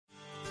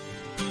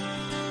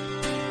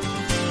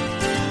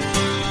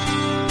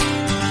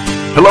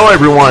Hello,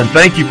 everyone.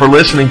 Thank you for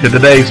listening to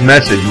today's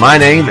message. My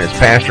name is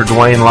Pastor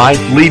Dwayne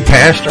Life, lead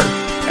pastor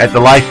at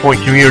the Life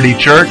Point Community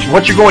Church.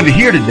 What you're going to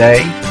hear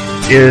today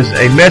is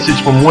a message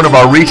from one of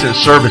our recent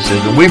services,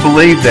 and we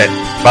believe that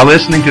by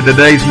listening to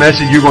today's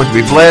message, you're going to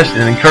be blessed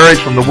and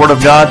encouraged from the Word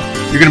of God.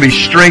 You're going to be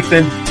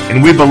strengthened,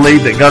 and we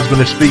believe that God's going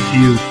to speak to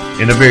you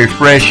in a very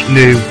fresh,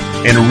 new,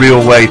 and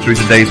real way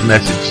through today's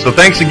message. So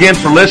thanks again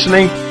for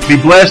listening. Be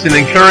blessed and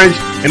encouraged,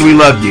 and we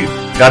love you.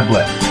 God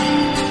bless.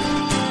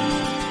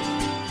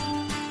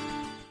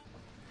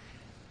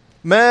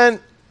 Man,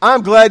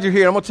 I'm glad you're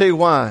here. I'm going to tell you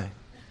why.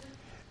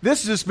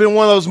 This has just been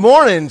one of those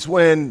mornings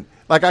when,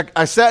 like,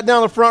 I sat down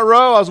in the front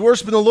row, I was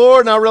worshiping the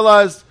Lord, and I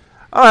realized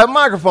I have a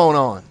microphone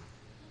on.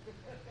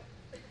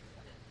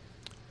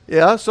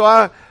 Yeah, so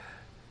I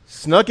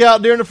snuck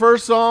out during the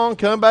first song,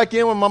 come back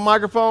in with my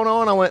microphone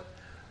on.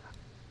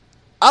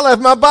 I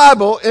left my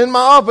Bible in my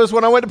office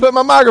when I went to put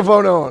my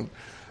microphone on.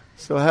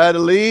 So I had to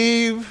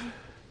leave,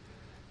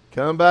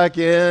 come back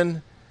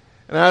in.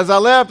 And as I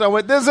left, I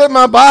went, this isn't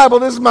my Bible,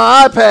 this is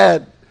my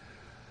iPad.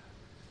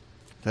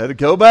 I had to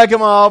go back in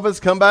my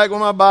office, come back with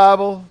my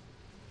Bible.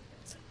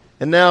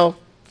 And now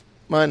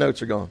my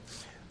notes are gone.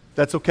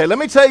 That's okay. Let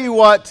me tell you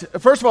what,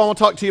 first of all, I want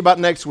to talk to you about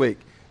next week.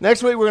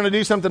 Next week, we're going to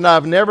do something that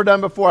I've never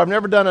done before. I've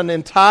never done an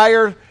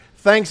entire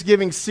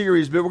Thanksgiving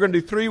series, but we're going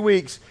to do 3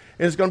 weeks,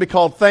 and it's going to be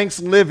called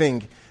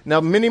Thanksgiving.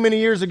 Now, many, many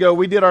years ago,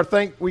 we did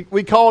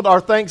we called our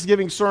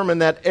Thanksgiving sermon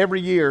that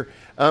every year,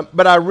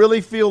 but I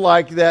really feel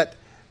like that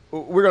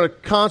we're going to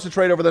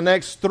concentrate over the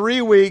next 3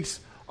 weeks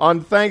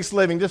on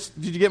Thanksgiving. Did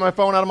you get my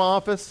phone out of my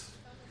office?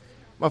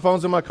 My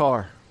phone's in my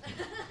car.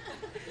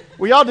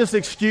 Will y'all just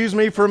excuse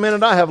me for a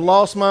minute? I have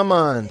lost my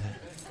mind.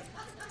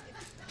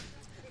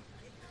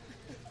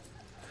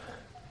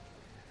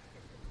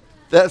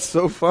 That's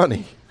so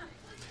funny.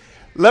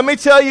 Let me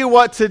tell you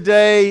what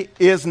today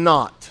is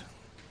not.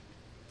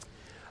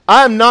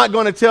 I'm not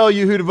going to tell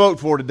you who to vote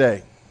for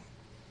today.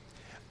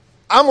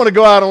 I'm going to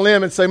go out on a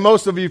limb and say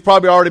most of you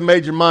probably already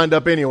made your mind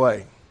up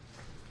anyway.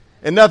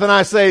 And nothing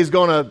I say is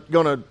going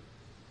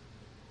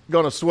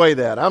to sway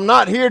that. I'm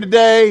not here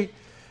today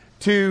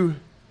to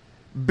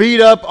beat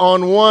up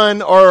on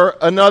one or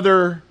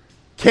another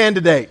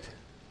candidate.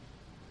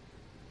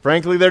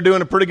 Frankly, they're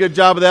doing a pretty good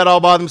job of that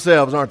all by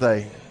themselves, aren't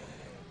they?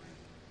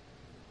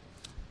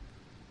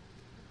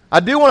 I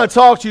do want to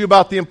talk to you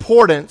about the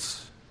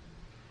importance,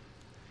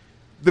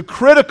 the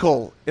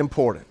critical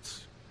importance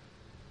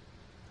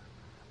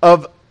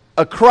of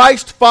a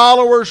Christ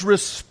follower's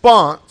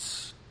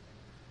response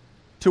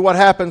to what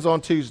happens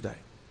on Tuesday.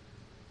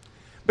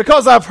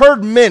 Because I've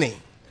heard many.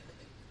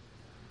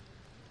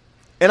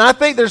 And I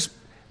think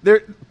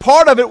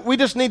part of it, we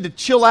just need to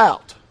chill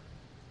out.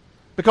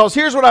 Because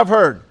here's what I've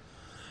heard.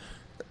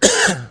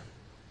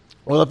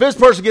 Well, if this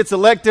person gets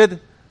elected,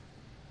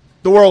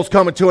 the world's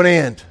coming to an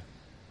end.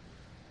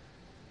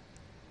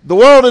 The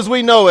world as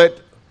we know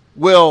it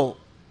will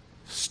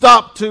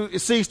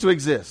cease to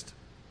exist.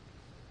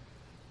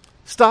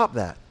 Stop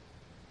that.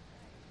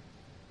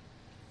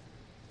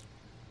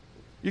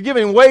 You're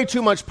giving way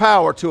too much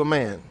power to a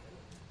man.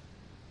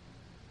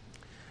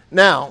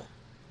 Now,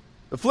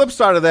 the flip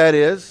side of that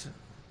is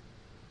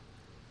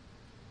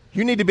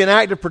you need to be an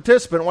active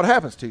participant in what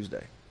happens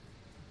Tuesday.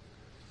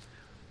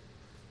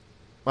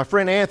 My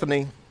friend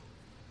Anthony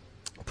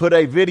put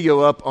a video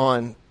up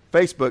on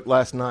Facebook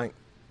last night.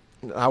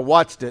 I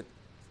watched it.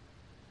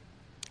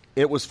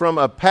 It was from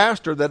a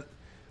pastor that,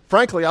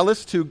 frankly, I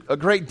listen to a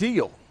great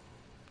deal.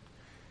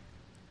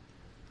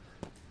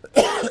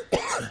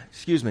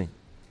 Excuse me.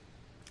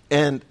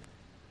 And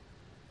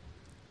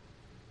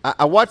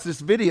I watched this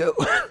video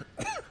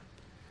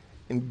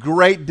in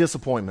great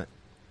disappointment.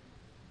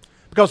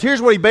 Because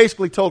here's what he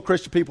basically told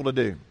Christian people to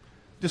do.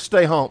 Just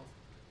stay home.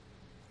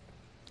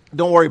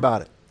 Don't worry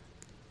about it.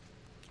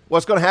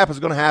 What's going to happen is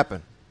going to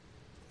happen.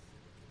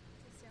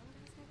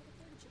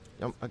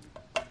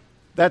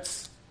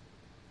 That's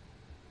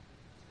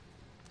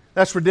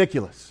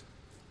ridiculous.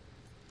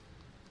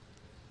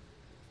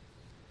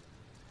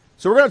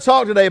 So we're going to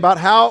talk today about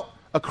how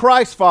a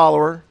Christ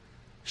follower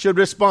should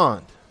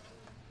respond.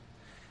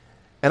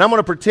 And I'm going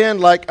to pretend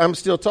like I'm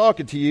still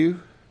talking to you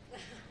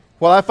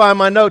while I find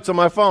my notes on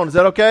my phone. Is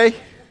that okay?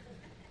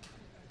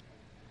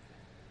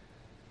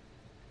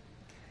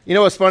 You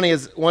know what's funny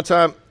is one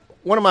time,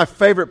 one of my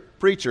favorite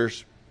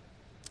preachers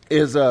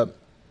is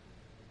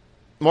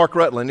Mark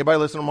Rutland. Anybody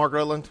listen to Mark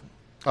Rutland?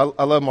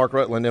 I love Mark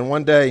Rutland. And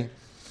one day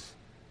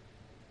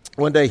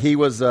he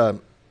was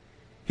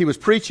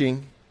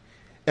preaching,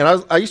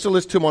 and I used to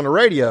listen to him on the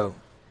radio,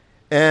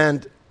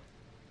 and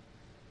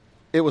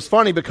it was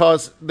funny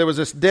because there was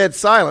this dead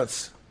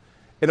silence,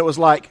 and it was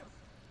like,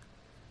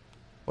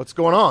 what's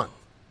going on?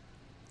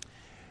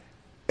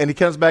 And he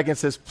comes back and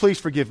says, please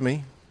forgive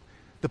me,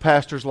 the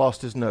pastor's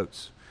lost his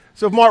notes.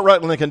 So if Mark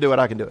Rutland can do it,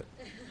 I can do it.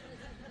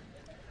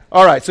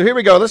 All right, so here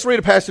we go. Let's read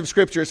a passage of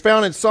Scripture. It's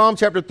found in Psalm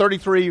chapter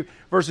 33,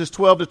 verses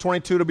 12 to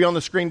 22. It'll be on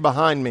the screen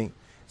behind me.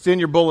 It's in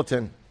your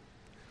bulletin.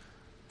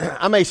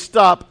 I may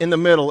stop in the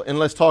middle and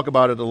let's talk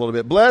about it a little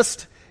bit.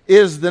 Blessed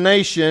is the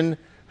nation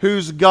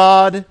whose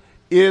God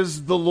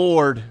is the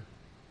Lord,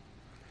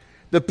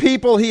 the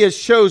people he has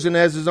chosen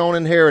as his own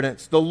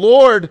inheritance. The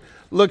Lord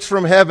looks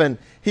from heaven.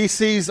 He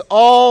sees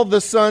all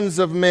the sons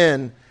of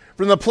men.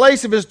 From the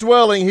place of his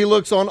dwelling, he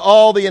looks on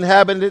all the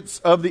inhabitants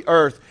of the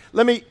earth.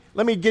 Let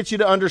me get you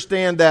to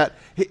understand that.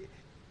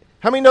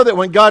 How many know that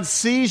when God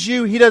sees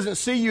you, he doesn't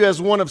see you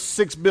as one of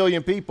 6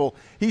 billion people.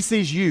 He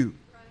sees you.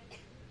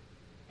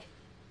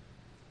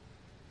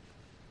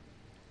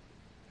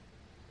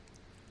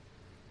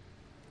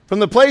 From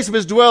the place of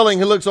his dwelling,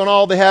 he looks on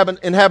all the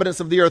inhabitants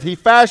of the earth. He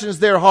fashions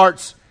their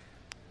hearts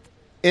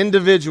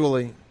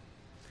individually.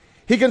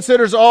 He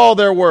considers all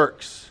their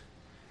works.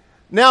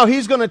 Now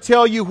he's going to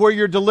tell you where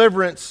your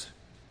deliverance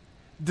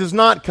does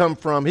not come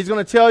from. He's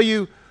going to tell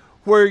you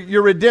where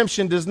your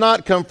redemption does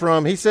not come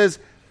from. He says,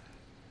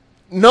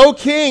 no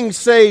king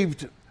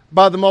saved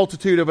by the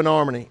multitude of an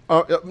army.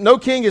 No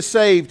king is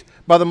saved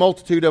by the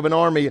multitude of an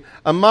army.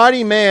 A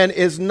mighty man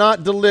is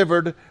not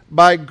delivered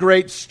by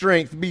great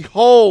strength.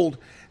 Behold,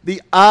 the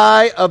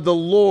eye of the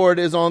Lord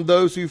is on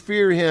those who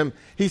fear him.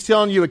 He's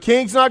telling you a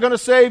king's not going to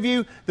save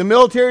you. The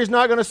military's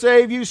not going to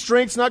save you.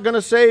 Strength's not going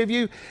to save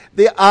you.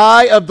 The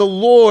eye of the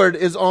Lord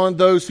is on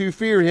those who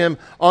fear him,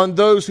 on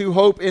those who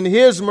hope in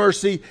his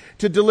mercy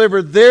to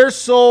deliver their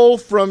soul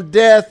from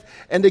death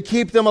and to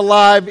keep them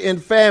alive in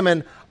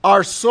famine.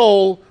 Our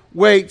soul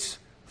waits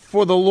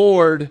for the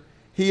Lord.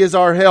 He is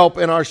our help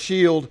and our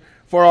shield.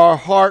 For our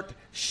heart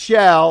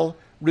shall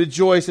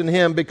rejoice in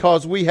him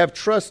because we have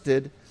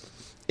trusted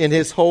in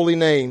his holy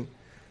name.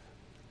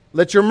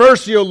 Let your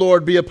mercy, O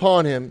Lord, be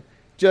upon him,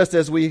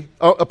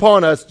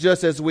 upon us,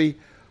 just as we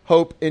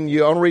hope in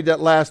you. I want to read that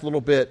last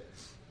little bit.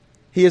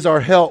 He is our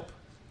help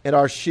and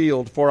our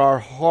shield, for our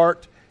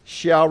heart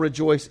shall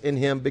rejoice in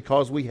him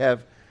because we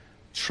have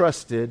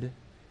trusted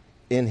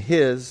in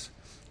his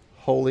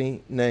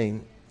holy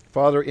name.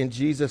 Father, in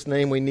Jesus'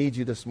 name, we need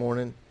you this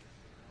morning.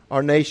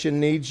 Our nation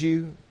needs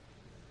you.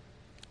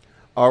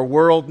 Our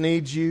world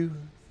needs you.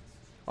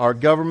 Our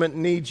government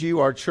needs you.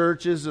 Our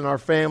churches and our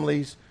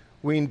families,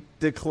 we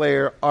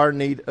declare our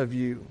need of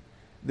you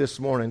this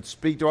morning.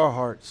 Speak to our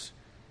hearts.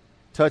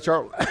 Touch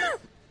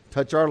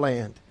our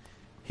land.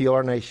 Heal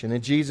our nation.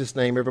 In Jesus'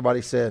 name,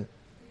 everybody said.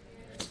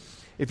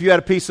 If you had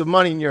a piece of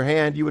money in your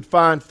hand, you would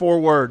find 4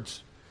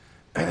 words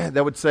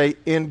that would say,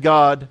 in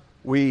God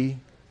we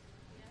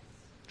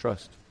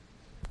trust.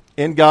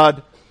 In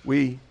God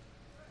we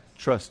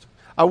trust.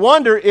 I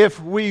wonder if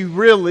we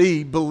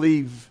really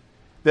believe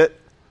that.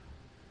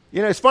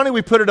 You know, it's funny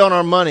we put it on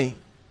our money.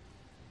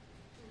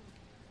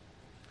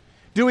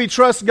 Do we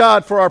trust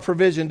God for our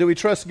provision? Do we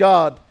trust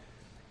God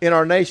in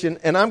our nation?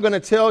 And I'm going to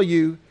tell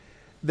you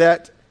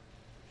that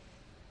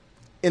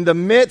in the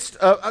midst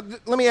of,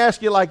 let me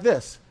ask you like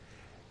this.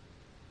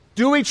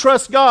 Do we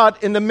trust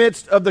God in the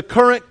midst of the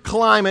current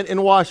climate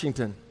in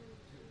Washington?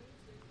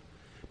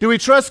 Do we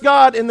trust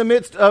God in the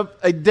midst of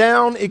a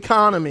down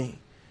economy?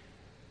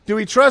 Do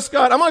we trust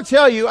God? I'm going to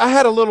tell you, I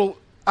had a little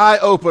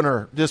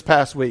eye-opener this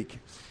past week.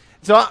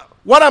 So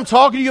what I'm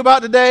talking to you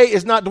about today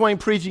is not Dwayne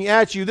preaching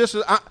at you.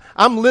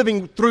 I'm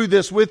living through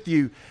this with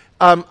you.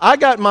 I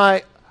got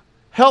my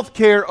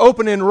healthcare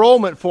open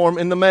enrollment form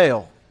in the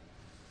mail.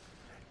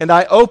 And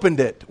I opened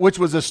it, which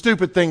was a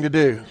stupid thing to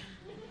do.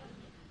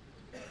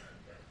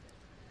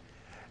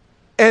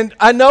 And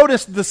I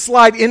noticed the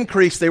slight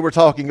increase they were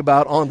talking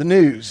about on the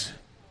news.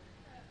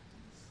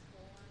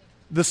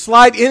 The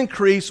slight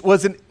increase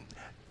was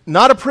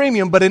not a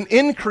premium, but an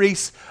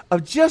increase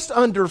of just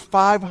under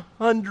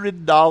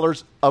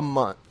 $500 a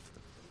month.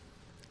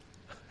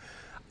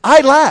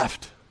 I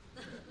laughed.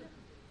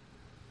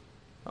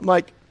 I'm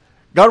like,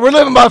 God, we're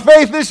living by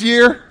faith this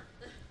year.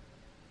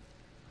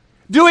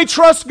 Do we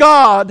trust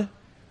God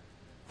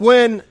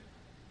when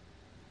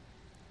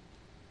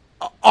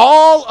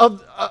all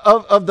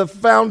of the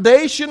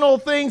foundational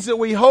things that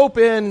we hope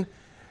in,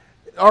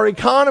 our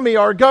economy,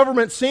 our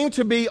government, seem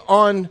to be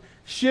on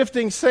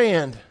shifting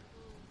sand?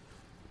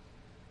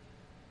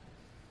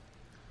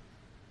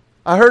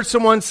 I heard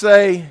someone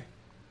say,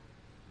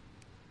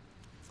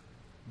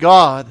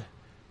 God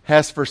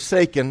has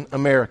forsaken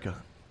America.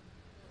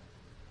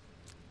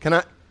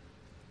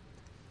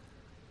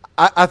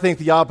 I think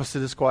the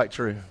opposite is quite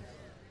true.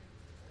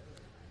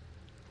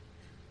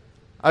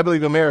 I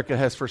believe America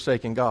has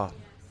forsaken God.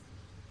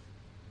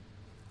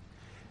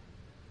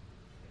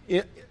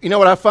 You know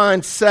what I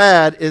find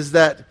sad is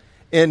that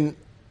in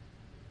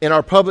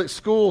our public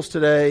schools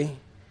today,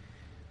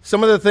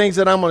 some of the things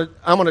that I'm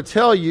going to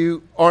tell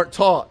you aren't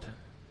taught.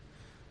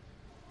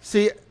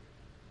 See,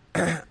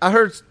 I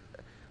heard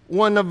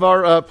one of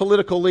our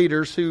political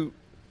leaders, who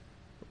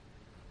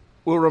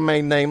will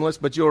remain nameless,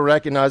 but you'll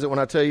recognize it when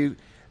I tell you,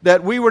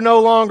 that we were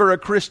no longer a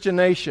Christian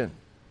nation.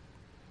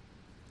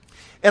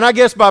 And I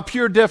guess by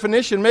pure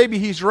definition, maybe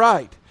he's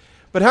right.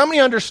 But how many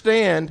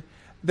understand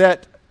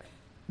that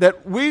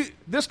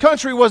this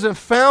country wasn't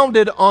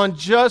founded on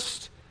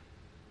just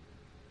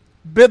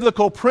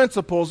biblical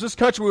principles? This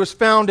country was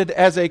founded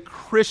as a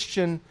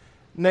Christian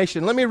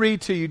nation. Let me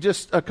read to you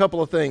just a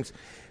couple of things.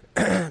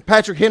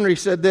 Patrick Henry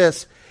said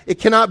this: It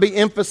cannot be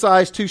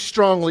emphasized too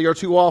strongly or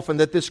too often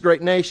that this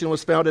great nation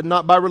was founded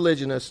not by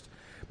religionists,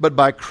 but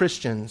by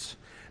Christians.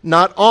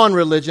 Not on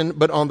religion,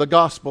 but on the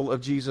gospel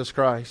of Jesus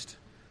Christ.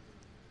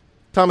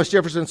 Thomas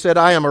Jefferson said,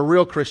 "I am a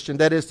real Christian,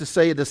 that is to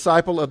say, a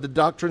disciple of the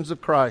doctrines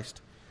of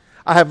Christ.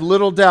 I have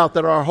little doubt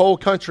that our whole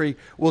country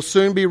will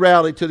soon be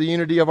rallied to the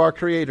unity of our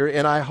Creator,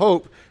 and I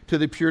hope to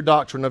the pure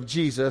doctrine of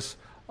Jesus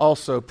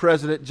also."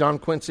 President John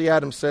Quincy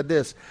Adams said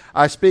this,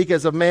 "I speak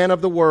as a man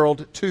of the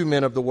world to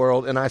men of the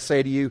world, and I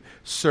say to you,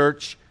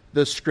 search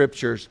the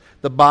Scriptures.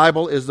 The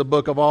Bible is the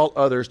book of all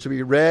others, to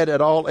be read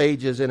at all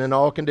ages and in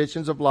all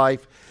conditions of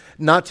life,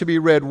 not to be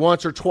read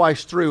once or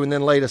twice through and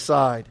then laid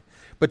aside,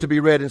 but to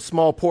be read in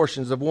small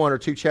portions of 1 or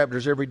 2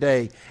 chapters every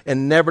day,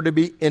 and never to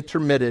be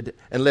intermitted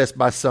unless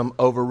by some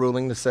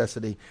overruling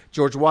necessity."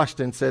 George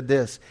Washington said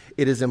this,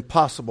 "It is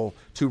impossible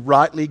to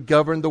rightly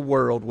govern the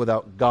world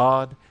without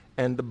God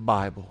and the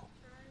Bible."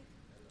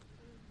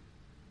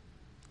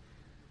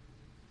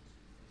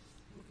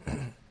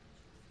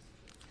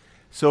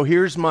 So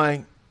here's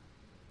my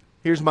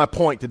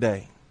point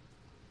today.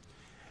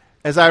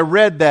 As I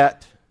read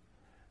that,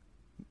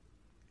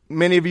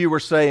 many of you were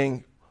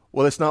saying,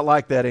 "Well, it's not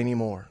like that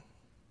anymore."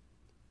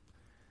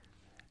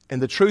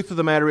 And the truth of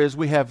the matter is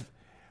we have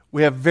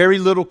very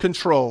little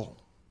control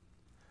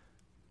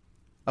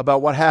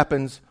about what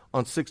happens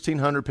on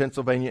 1600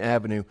 Pennsylvania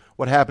Avenue,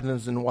 what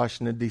happens in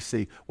Washington,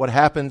 D.C., what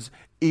happens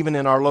even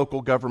in our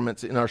local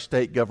governments, in our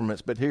state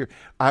governments. But here,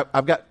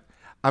 I've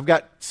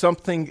got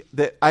something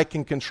that I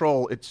can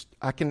control.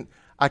 I can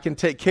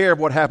take care of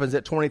what happens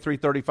at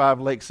 2335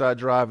 Lakeside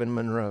Drive in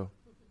Monroe.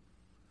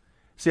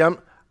 See, we're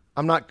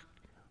not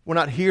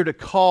here to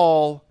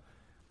call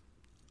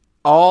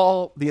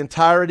the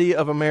entirety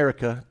of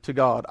America to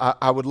God.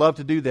 I would love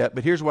to do that,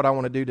 but here's what I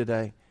want to do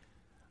today.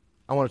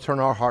 I want to turn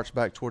our hearts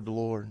back toward the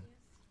Lord.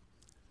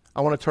 I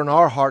want to turn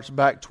our hearts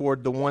back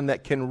toward the one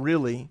that can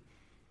really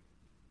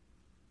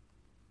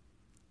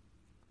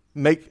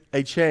make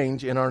a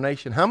change in our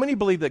nation. How many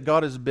believe that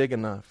God is big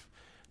enough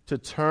to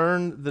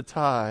turn the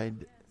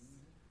tide?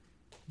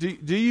 Do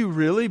you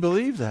really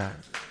believe that?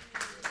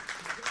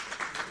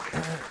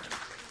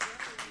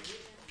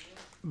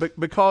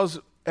 Because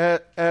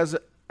as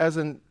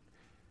a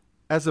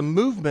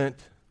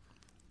movement,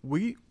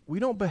 we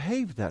don't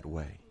behave that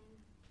way.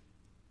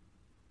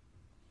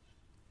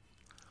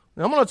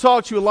 Now, I'm going to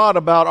talk to you a lot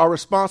about our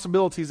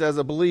responsibilities as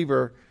a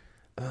believer.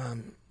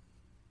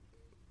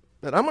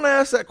 But I'm going to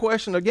ask that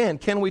question again.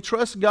 Can we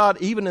trust God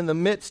even in the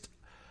midst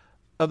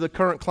of the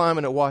current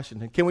climate at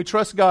Washington? Can we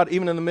trust God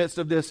even in the midst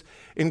of this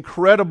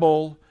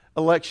incredible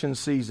election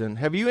season?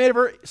 Have you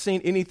ever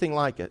seen anything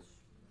like it?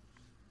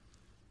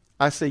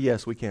 I say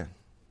yes, we can.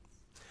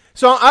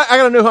 So I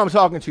got to know who I'm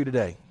talking to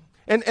today.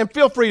 And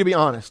feel free to be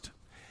honest.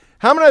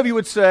 How many of you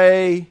would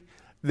say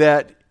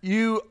that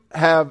you're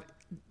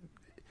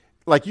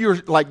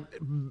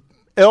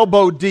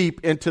elbow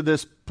deep into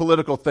this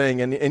political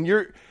thing and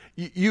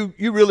you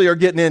really are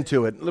getting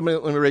into it? Let me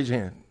raise your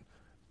hand.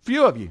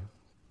 Few of you.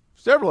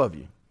 Several of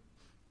you.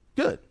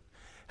 Good.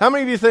 How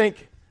many of you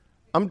think,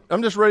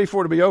 I'm just ready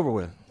for it to be over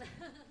with?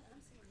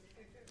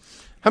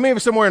 How many of you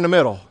somewhere in the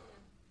middle?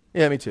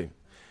 Yeah, me too.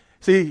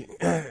 See,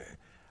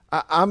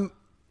 I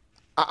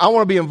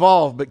want to be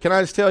involved, but can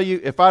I just tell you,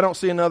 if I don't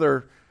see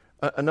another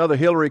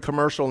Hillary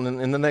commercial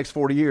in the next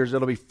 40 years,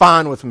 it'll be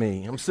fine with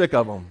me. I'm sick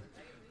of them.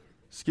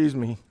 Excuse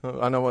me.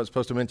 I know I was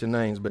supposed to mention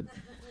names, but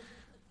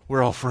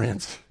we're all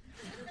friends.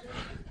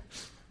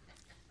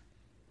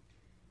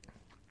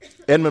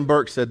 Edmund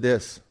Burke said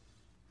this: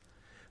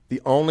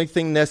 "The only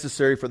thing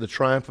necessary for the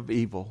triumph of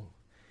evil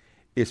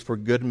is for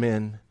good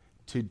men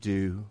to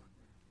do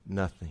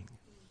nothing."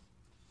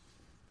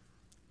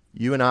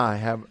 You and I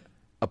have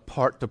a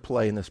part to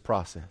play in this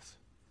process.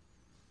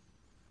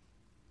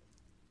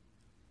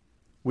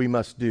 We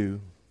must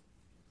do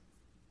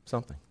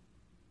something.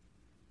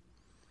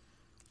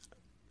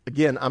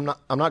 Again, I'm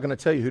not going to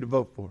tell you who to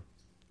vote for.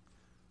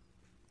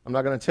 I'm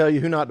not going to tell you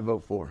who not to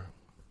vote for.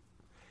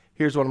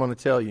 Here's what I'm going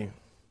to tell you.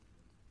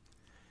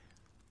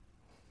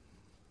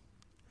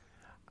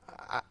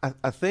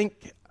 I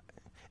think,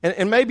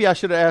 and maybe I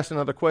should have asked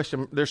another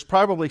question. There's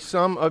probably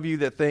some of you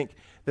that think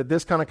that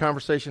this kind of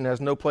conversation has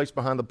no place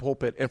behind the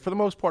pulpit. And for the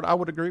most part, I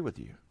would agree with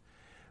you.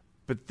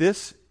 But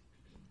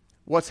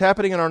what's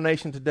happening in our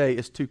nation today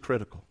is too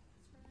critical.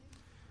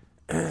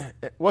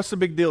 What's the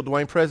big deal,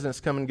 Dwayne? Presidents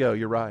come and go.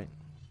 You're right.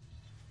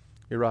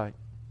 You're right.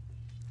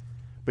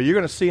 But you're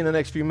going to see in the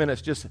next few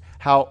minutes just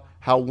how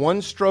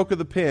one stroke of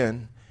the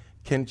pen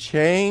can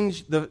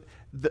change the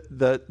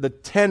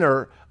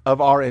tenor of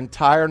our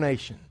entire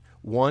nation.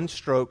 One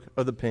stroke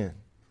of the pen.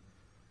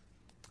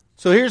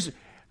 So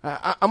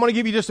I'm going to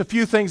give you just a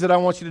few things that I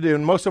want you to do,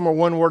 and most of them are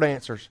one-word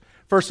answers.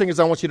 First thing is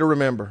I want you to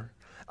remember.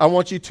 I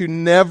want you to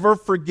never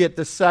forget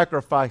the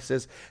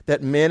sacrifices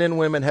that men and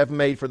women have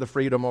made for the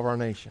freedom of our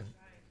nation.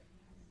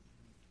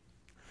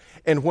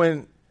 And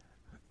when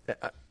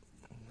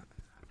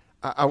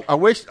I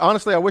wish I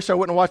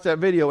wouldn't have watched that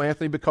video,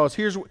 Anthony, because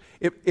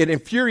it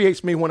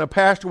infuriates me when a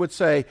pastor would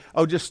say,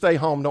 "Oh, just stay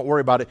home, don't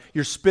worry about it."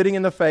 You're spitting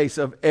in the face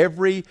of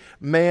every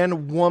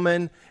man,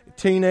 woman,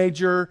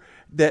 teenager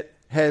that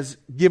has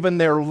given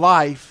their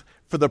life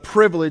for the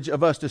privilege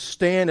of us to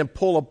stand and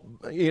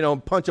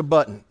punch a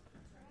button.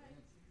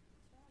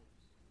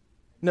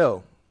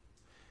 No.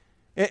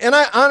 And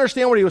I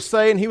understand what he was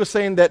saying. He was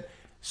saying that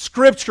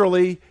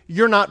scripturally,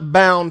 you're not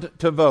bound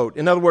to vote.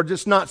 In other words,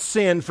 it's not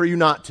sin for you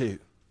not to.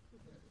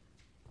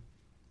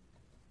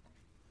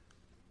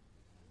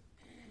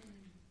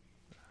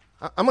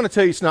 I'm going to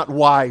tell you it's not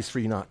wise for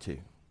you not to.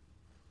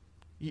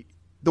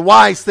 The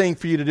wise thing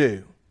for you to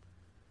do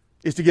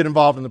is to get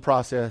involved in the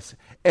process,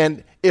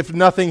 and if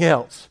nothing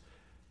else,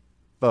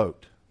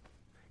 vote.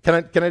 Can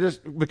I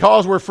just,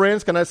 because we're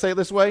friends, can I say it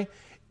this way?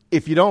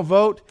 If you don't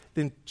vote,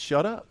 then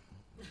shut up.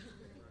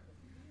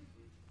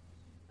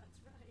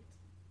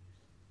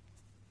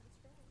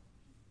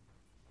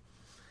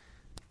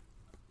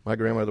 My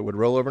grandmother would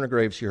roll over in her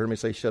grave. She heard me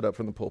say shut up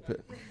from the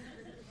pulpit.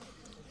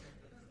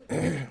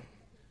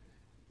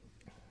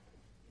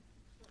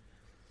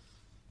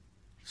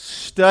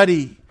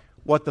 Study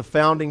what the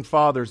founding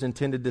fathers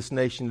intended this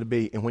nation to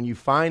be. And when you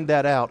find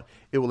that out,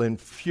 it will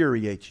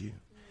infuriate you.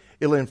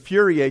 It will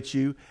infuriate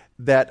you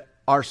that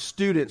our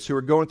students who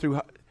are going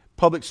through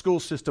public school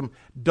system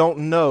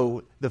don't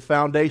know the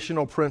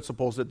foundational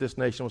principles that this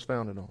nation was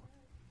founded on.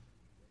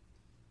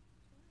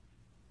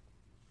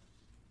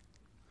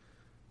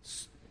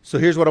 So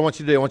here's what I want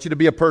you to do. I want you to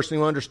be a person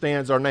who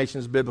understands our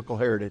nation's biblical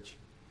heritage.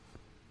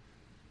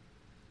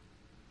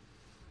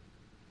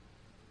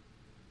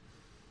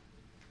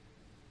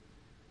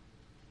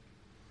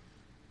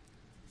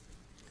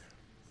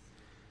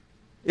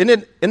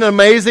 Isn't it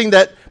amazing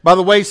that, by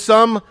the way,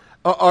 some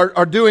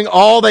are doing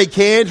all they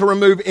can to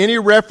remove any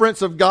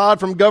reference of God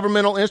from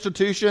governmental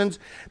institutions,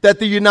 that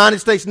the United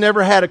States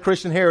never had a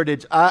Christian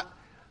heritage?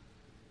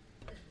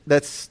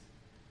 That's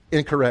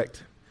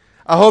incorrect.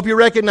 I hope you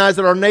recognize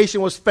that our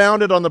nation was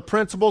founded on the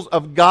principles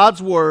of God's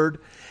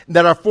Word, and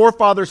that our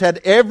forefathers had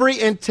every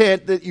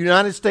intent that the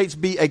United States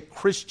be a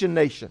Christian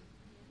nation.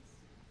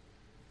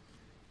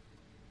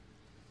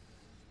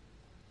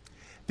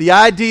 The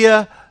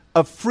idea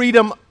of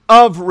freedom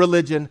of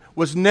religion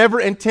was never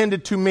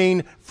intended to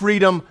mean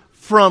freedom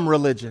from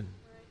religion.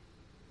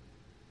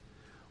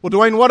 Well,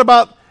 Dwayne,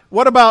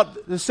 what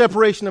about the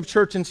separation of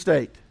church and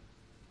state?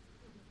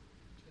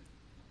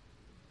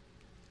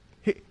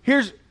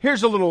 Here's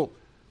a little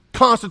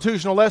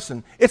constitutional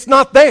lesson. It's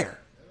not there.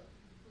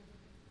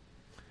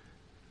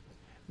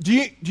 Do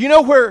you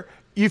know where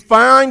you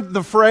find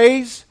the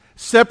phrase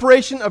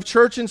separation of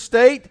church and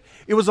state?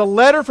 It was a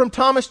letter from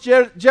Thomas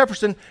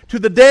Jefferson to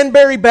the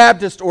Danbury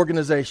Baptist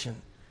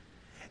Organization.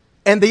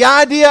 And the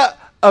idea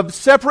of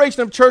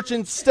separation of church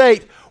and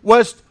state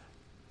was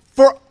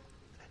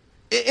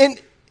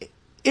it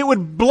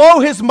would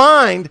blow his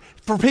mind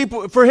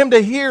for him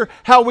to hear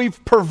how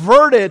we've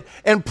perverted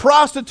and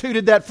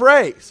prostituted that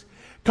phrase.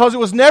 Because it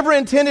was never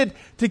intended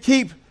to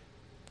keep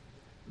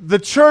the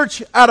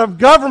church out of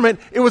government.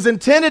 It was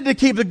intended to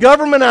keep the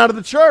government out of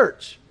the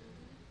church.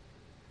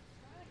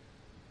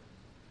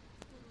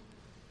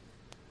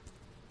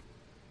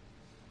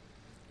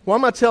 Why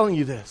am I telling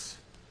you this?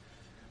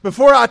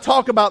 Before I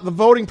talk about the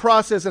voting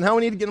process and how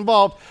we need to get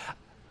involved,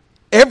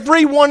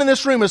 everyone in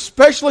this room,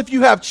 especially if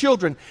you have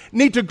children,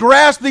 need to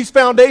grasp these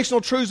foundational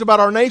truths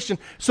about our nation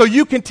so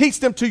you can teach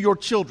them to your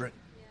children.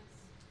 Yes.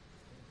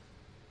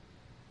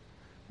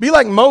 Be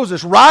like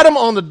Moses. Write them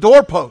on the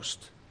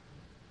doorpost,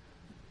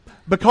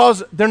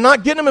 because they're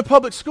not getting them in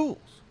public schools.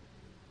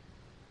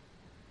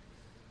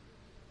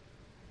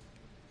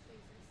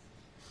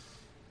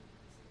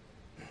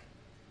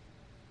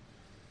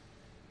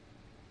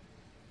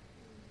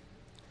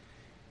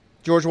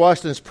 George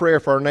Washington's prayer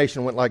for our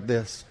nation went like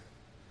this: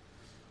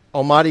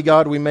 Almighty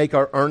God, we make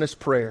our earnest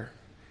prayer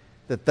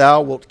that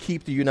Thou wilt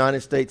keep the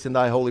United States in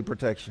Thy holy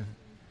protection,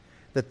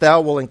 that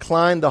Thou wilt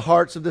incline the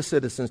hearts of the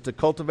citizens to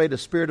cultivate a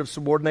spirit of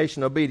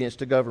subordination and obedience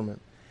to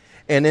government,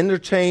 and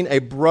entertain a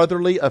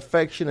brotherly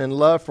affection and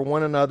love for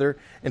one another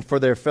and for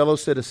their fellow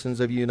citizens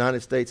of the United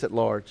States at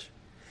large.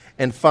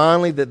 And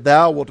finally, that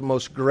Thou wilt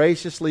most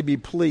graciously be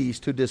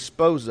pleased to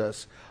dispose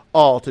us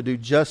all to do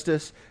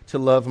justice, to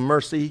love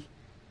mercy,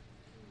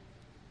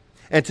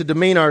 and to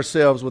demean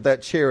ourselves with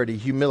that charity,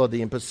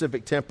 humility, and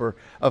pacific temper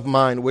of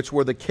mind, which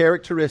were the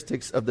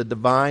characteristics of the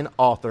divine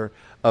author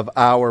of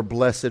our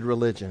blessed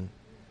religion.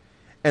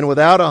 And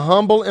without a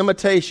humble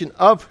imitation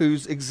of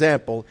whose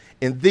example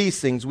in these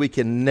things we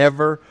can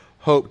never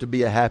hope to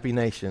be a happy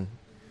nation.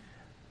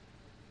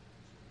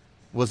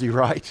 Was he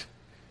right?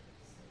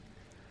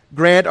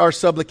 Grant our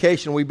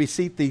supplication, we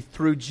beseech Thee,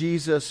 through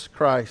Jesus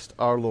Christ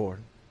our Lord.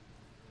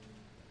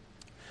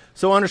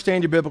 So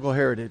understand your biblical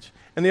heritage.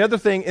 And the other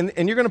thing,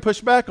 and you're going to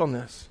push back on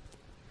this,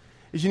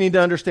 is you need to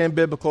understand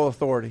biblical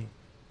authority.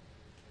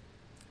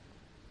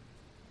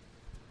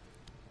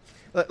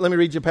 Let me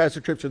read you a passage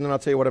of Scripture, and then I'll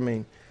tell you what I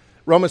mean.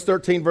 Romans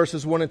 13,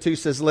 verses 1 and 2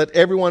 says, Let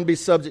everyone be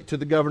subject to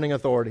the governing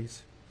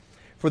authorities.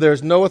 For there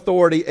is no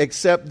authority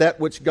except that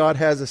which God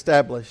has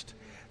established.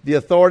 The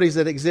authorities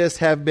that exist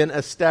have been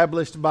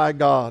established by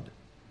God.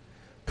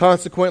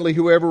 Consequently,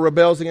 whoever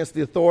rebels against the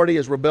authority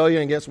is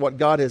rebellion against what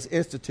God has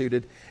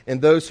instituted,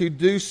 and those who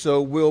do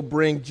so will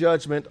bring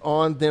judgment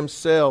on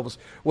themselves.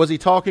 Was he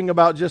talking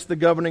about just the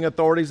governing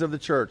authorities of the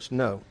church?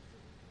 No,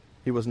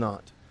 he was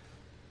not.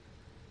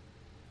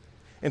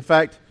 In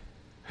fact,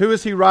 who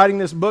is he writing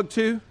this book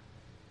to?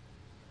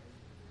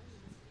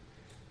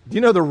 Do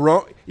you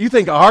know you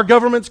think our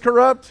government's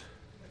corrupt?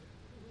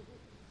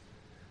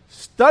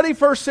 Study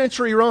first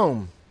century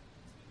Rome.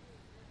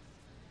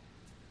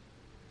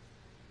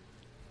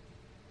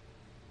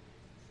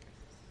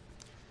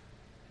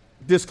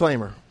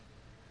 Disclaimer.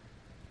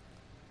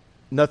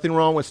 Nothing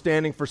wrong with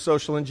standing for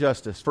social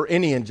injustice, for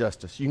any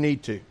injustice. You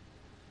need to.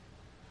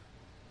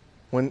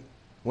 When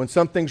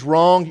something's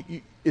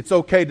wrong, it's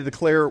okay to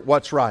declare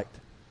what's right.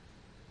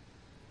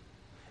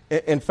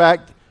 In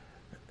fact,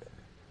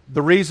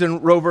 the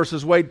reason Roe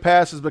versus Wade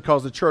passed is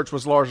because the church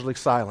was largely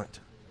silent.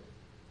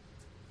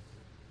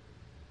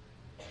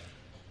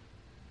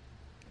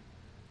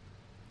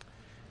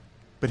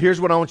 But here's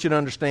what I want you to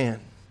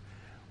understand.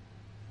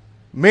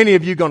 Many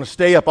of you are going to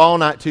stay up all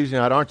night Tuesday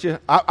night, aren't you?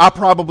 I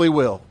probably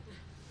will.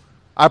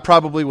 I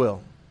probably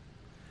will.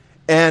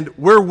 And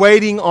we're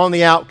waiting on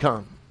the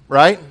outcome,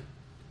 right?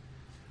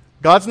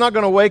 God's not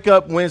going to wake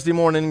up Wednesday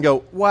morning and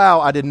go, wow,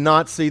 I did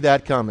not see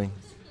that coming.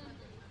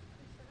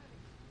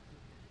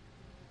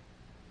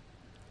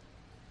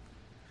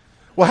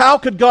 Well, how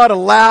could God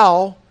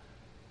allow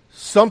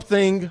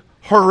something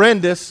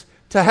horrendous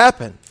to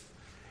happen?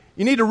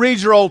 You need to read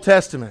your Old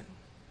Testament.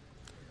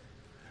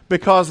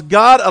 Because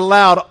God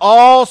allowed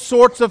all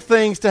sorts of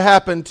things to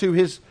happen to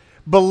His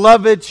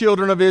beloved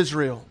children of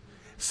Israel.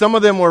 Some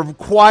of them were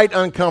quite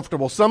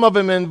uncomfortable. Some of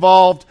them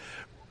involved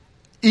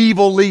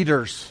evil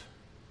leaders.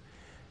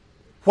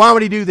 Why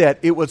would He do that?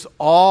 It was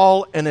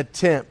all an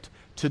attempt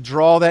to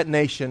draw that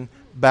nation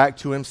back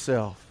to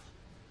Himself.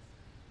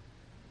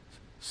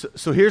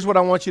 So here's what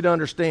I want you to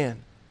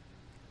understand.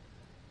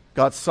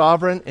 God's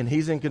sovereign and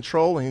He's in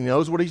control and He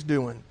knows what He's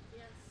doing.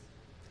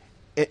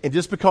 And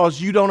just because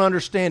you don't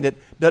understand it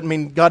doesn't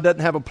mean God doesn't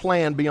have a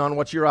plan beyond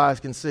what your eyes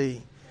can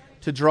see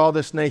to draw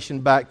this nation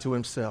back to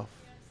Himself.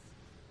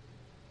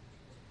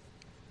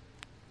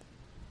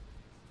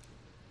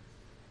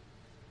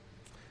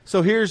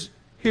 So here's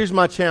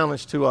my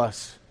challenge to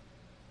us.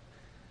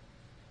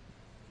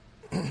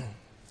 Can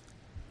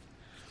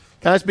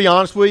I just be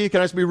honest with you? Can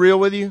I just be real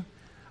with you?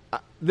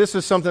 This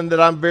is something that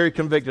I'm very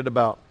convicted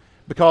about.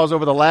 Because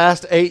over the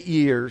last 8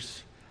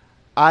 years,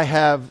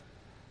 I've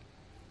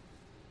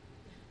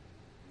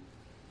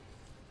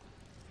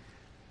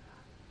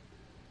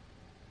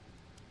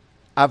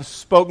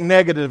spoke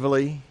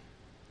negatively,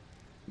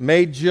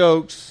 made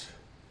jokes,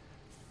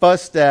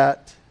 fussed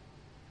at.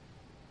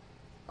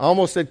 I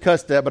almost said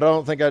cussed at, but I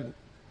don't think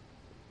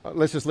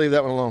let's just leave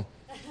that one alone.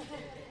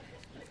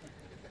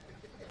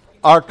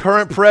 Our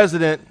current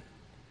president,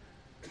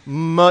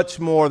 much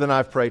more than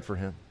I've prayed for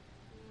him.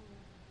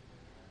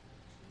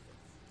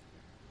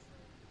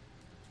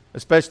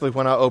 Especially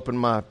when I opened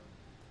my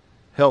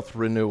health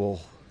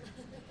renewal.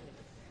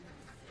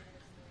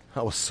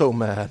 I was so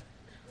mad.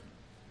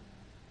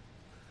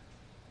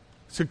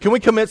 So can we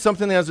commit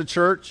something as a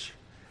church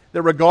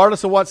that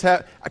regardless of what's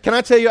happening, can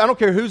I tell you, I don't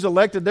care who's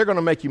elected, they're going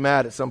to make you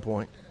mad at some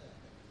point.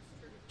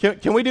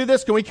 Can we do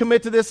this? Can we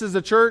commit to this as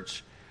a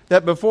church?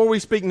 That before we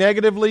speak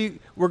negatively,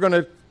 we're going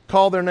to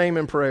call their name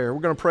in prayer.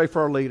 We're going to pray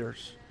for our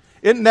leaders.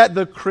 Isn't that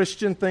the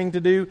Christian thing to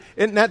do?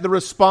 Isn't that the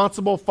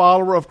responsible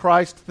follower of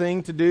Christ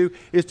thing to do,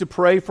 is to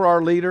pray for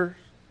our leaders?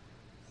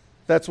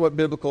 That's what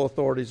biblical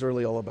authority is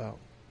really all about.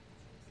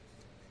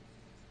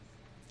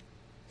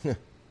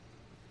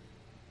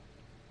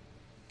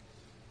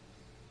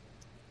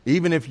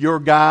 Even if your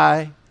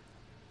guy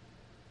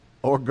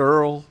or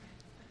girl,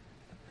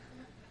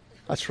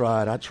 I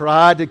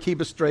tried to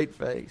keep a straight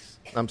face.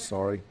 I'm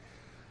sorry.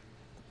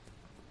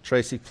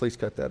 Tracy, please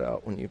cut that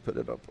out when you put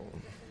it up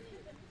on.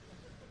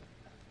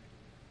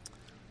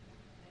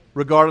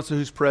 Regardless of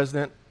who's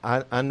president,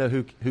 I know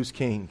who's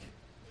king.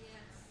 Yes.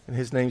 And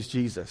his name's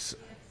Jesus.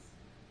 Yes.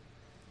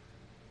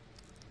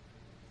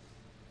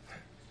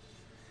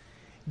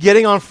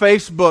 Getting on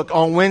Facebook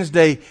on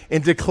Wednesday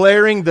and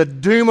declaring the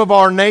doom of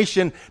our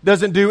nation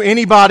doesn't do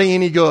anybody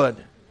any good.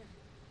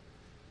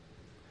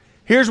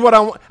 Here's what I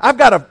want. I've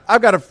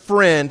got a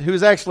friend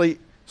who's actually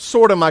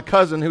sort of my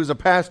cousin who's a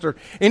pastor,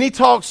 and he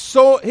talks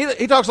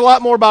a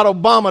lot more about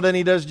Obama than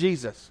he does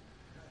Jesus.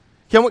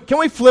 Can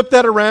we flip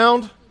that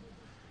around?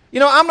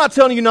 You know, I'm not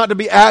telling you not to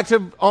be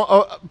active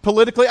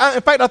politically.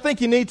 In fact, I think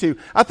you need to.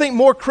 I think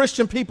more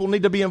Christian people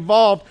need to be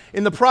involved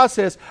in the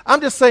process.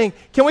 I'm just saying,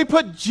 can we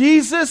put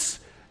Jesus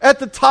at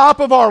the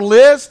top of our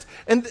list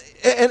and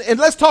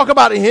let's talk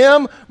about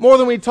Him more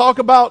than we talk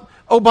about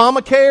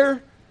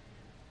Obamacare?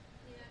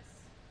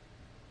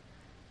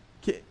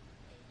 Yes.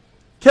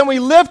 Can we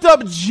lift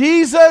up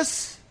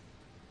Jesus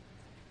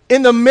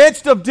in the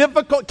midst of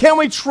difficult? Can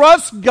we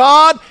trust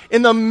God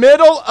in the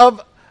middle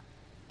of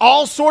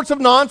all sorts of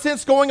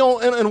nonsense going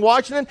on in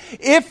Washington.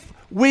 If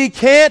we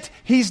can't,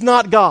 he's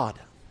not God.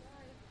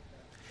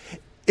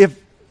 If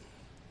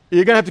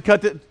you're going to have to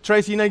cut this,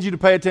 Tracy, I need you to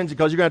pay attention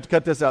because you're going to have to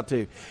cut this out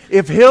too.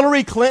 If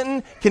Hillary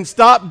Clinton can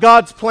stop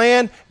God's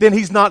plan, then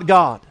he's not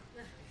God.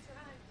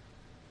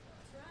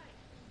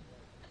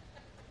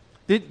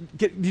 Did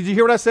you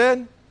hear what I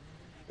said?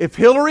 If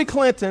Hillary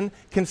Clinton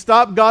can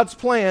stop God's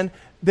plan,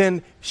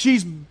 then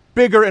she's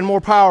bigger and more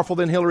powerful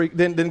than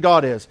than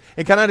God is.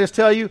 And can I just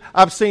tell you,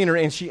 I've seen her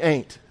and she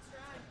ain't.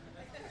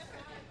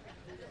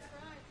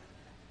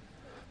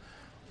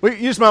 Well,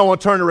 you just might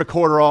want to turn the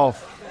recorder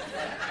off.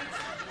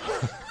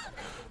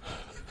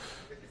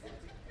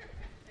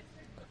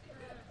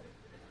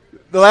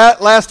 The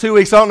last 2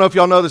 weeks, I don't know if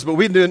y'all know this, but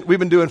we've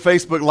been doing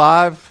Facebook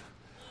Live.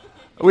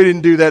 We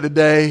didn't do that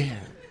today.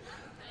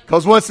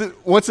 Because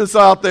once it's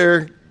out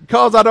there,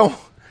 because I don't...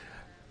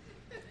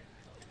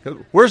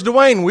 Where's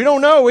Dwayne? We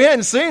don't know. We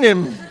hadn't seen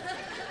him.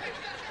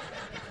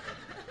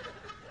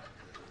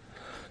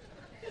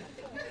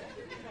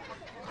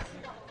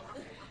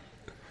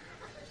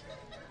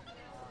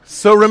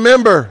 So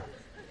remember,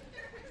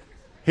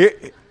 here,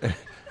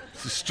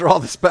 just draw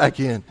this back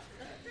in.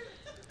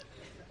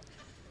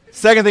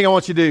 Second thing I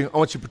want you to do, I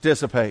want you to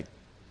participate.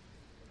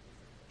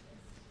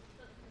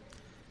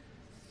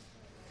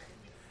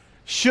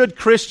 Should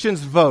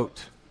Christians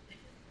vote?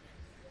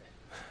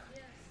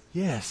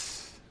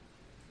 Yes.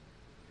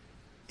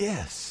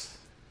 Yes.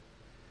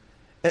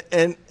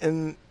 And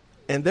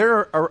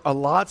there are a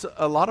lot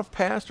of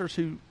pastors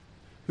who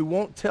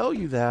won't tell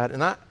you that,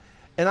 and I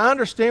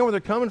understand where they're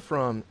coming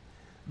from,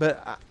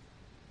 but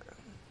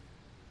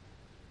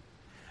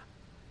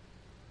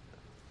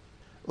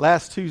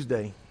last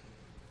Tuesday,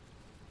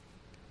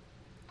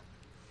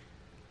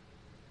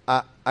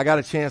 I got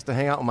a chance to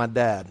hang out with my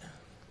dad,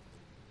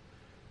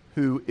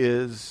 who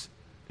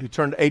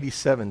turned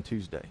 87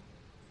 Tuesday.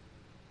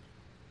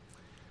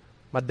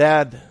 My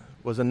dad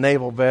was a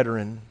naval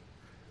veteran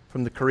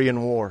from the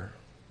Korean War.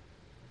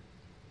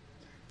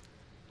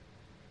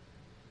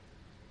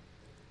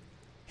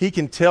 He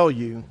can tell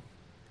you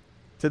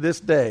to this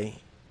day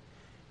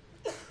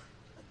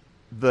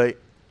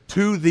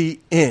to the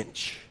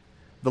inch,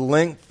 the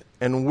length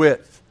and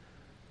width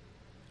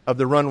of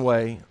the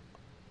runway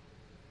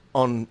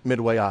on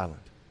Midway Island.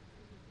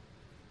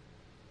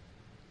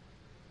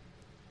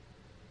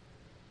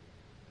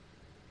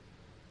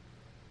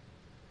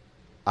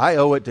 I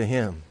owe it to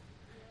him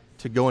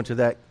to go into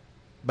that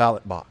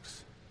ballot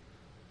box.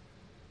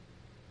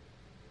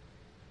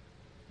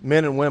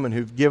 Men and women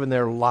who've given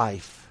their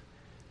life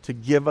to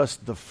give us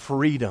the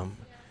freedom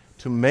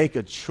to make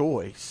a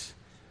choice.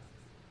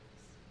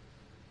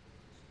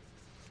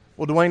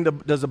 Well,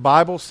 Dwayne, does the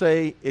Bible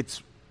say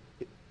it's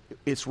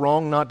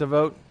wrong not to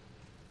vote?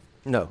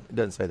 No, it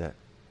doesn't say that.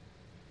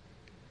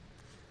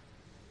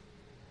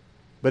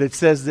 But it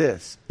says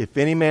this: if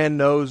any man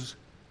knows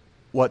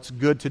what's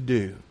good to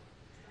do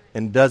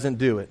and doesn't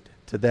do it,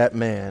 to that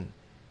man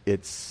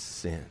it's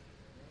sin.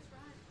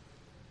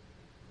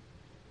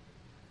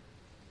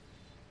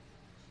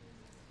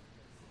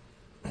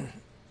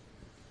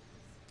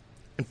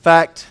 In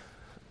fact,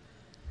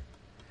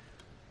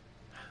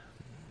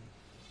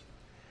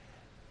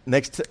 we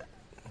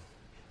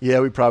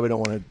probably don't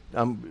want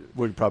to,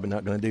 we're probably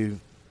not going to do,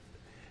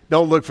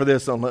 don't look for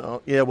this on,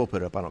 we'll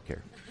put it up, I don't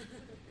care.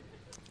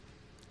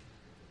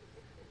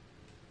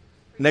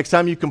 Next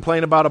time you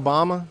complain about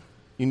Obama,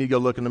 you need to go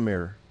look in the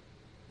mirror.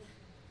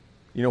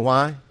 You know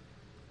why?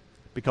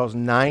 Because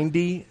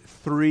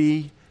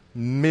 93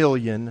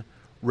 million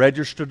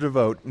registered to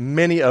vote,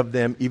 many of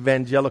them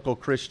evangelical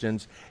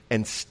Christians,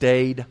 and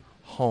stayed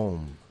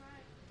home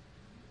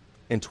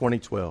in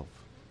 2012.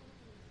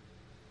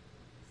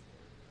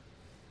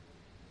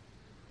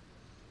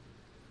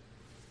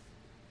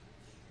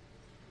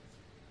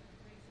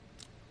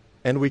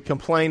 And we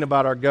complain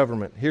about our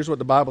government. Here's what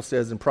the Bible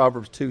says in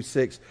Proverbs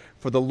 2:6.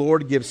 For the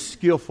Lord gives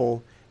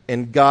skillful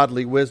and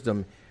godly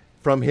wisdom.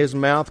 From his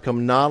mouth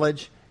come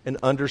knowledge and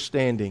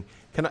understanding.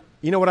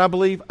 You know what I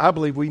believe? I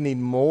believe we need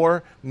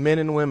more men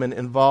and women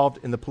involved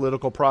in the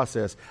political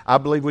process. I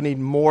believe we need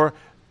more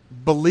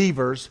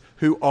believers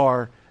who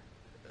are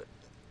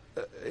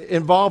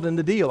involved in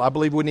the deal. I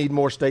believe we need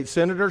more state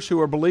senators who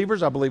are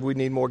believers. I believe we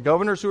need more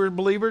governors who are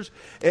believers.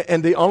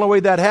 And the only way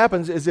that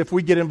happens is if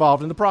we get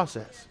involved in the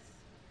process.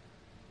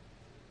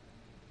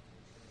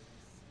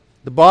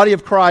 The body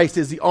of Christ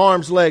is the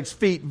arms, legs,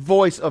 feet,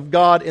 voice of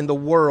God in the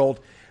world.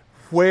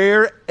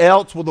 Where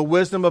else will the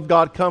wisdom of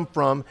God come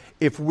from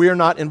if we're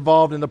not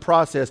involved in the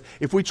process?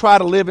 If we try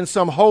to live in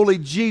some holy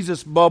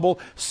Jesus bubble,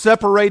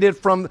 separated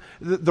from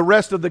the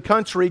rest of the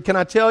country, can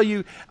I tell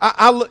you,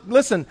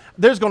 listen,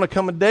 there's going to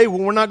come a day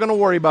when we're not going to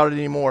worry about it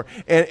anymore.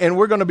 And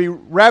we're going to be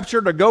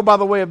raptured or go by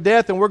the way of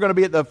death, and we're going to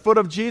be at the foot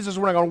of Jesus.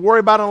 We're not going to worry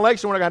about an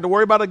election. We're not going to have to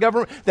worry about a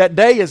government. That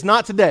day is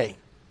not today.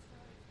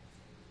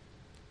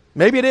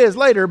 Maybe it is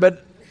later,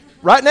 but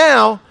right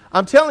now,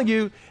 I'm telling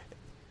you,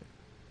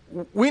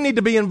 we need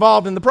to be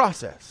involved in the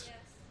process. Yes.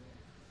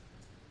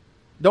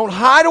 Don't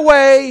hide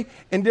away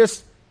and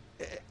just...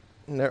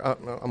 I'm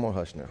going to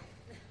hush now.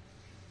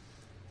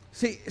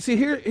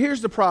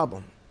 Here's the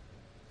problem.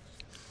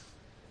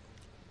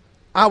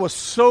 I was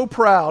so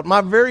proud.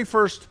 My very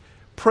first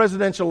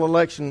presidential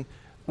election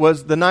was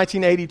the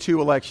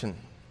 1982 election.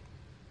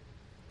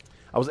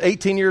 I was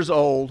 18 years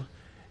old,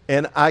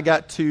 and I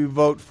got to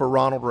vote for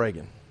Ronald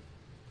Reagan,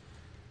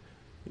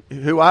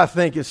 who I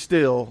think is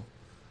still,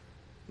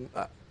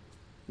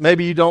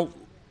 maybe you don't,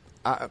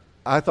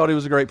 I thought he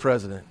was a great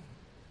president.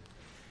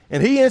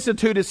 And he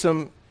instituted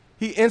some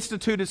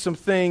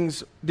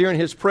things during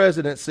his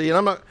presidency, and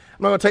I'm not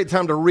going to take the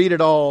time to read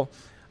it all.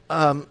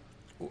 One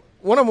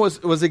of them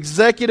was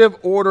Executive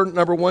Order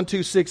number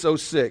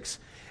 12606.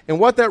 And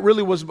what that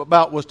really was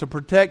about was to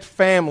protect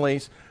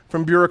families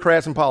from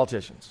bureaucrats and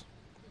politicians.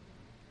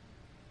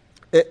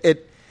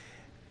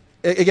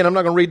 Again, I'm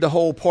not going to read the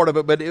whole part of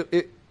it, but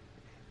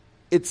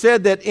it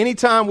said that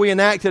anytime we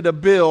enacted a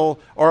bill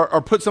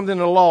or put something in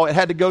the law, it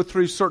had to go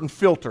through certain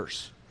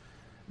filters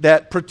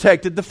that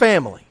protected the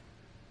family.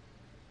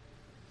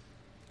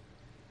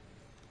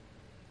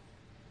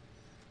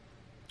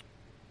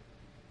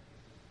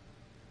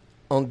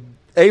 On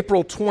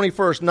April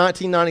 21st,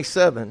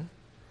 1997,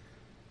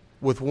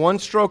 with one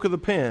stroke of the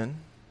pen,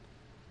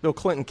 Bill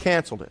Clinton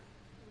canceled it.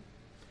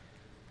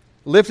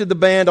 Lifted the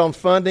ban on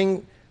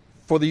funding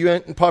for the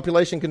UN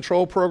population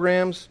control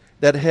programs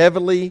that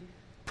heavily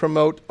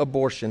promote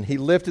abortion. He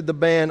lifted the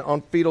ban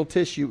on fetal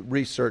tissue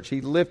research.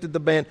 He lifted the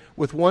ban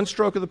with one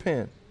stroke of the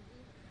pen.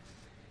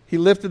 He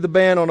lifted the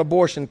ban on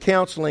abortion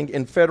counseling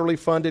in federally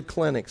funded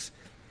clinics.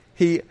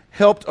 He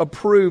helped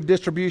approve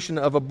distribution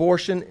of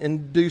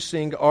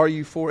abortion-inducing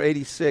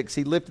RU-486.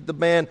 He lifted the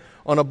ban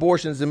on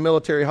abortions in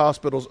military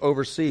hospitals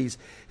overseas.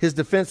 His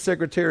defense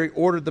secretary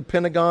ordered the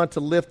Pentagon to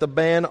lift the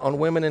ban on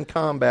women in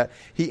combat.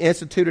 He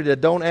instituted a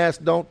Don't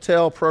Ask, Don't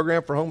Tell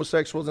program for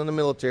homosexuals in the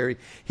military.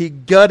 He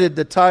gutted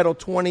the Title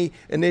 20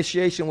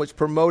 initiation, which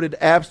promoted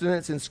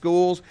abstinence in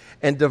schools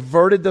and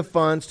diverted the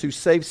funds to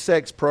safe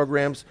sex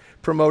programs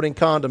promoting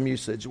condom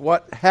usage.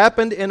 What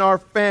happened in our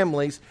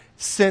families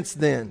since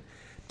then?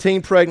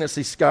 Teen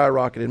pregnancy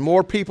skyrocketed.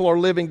 More people are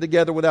living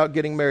together without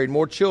getting married.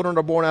 More children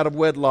are born out of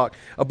wedlock.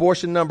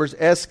 Abortion numbers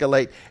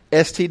escalate.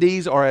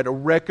 STDs are at a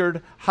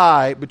record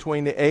high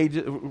between the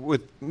ages,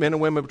 with men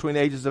and women between the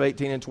ages of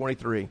 18 and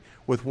 23,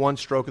 with one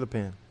stroke of the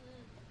pen.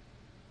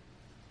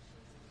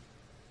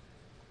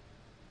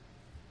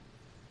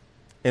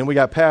 And we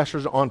got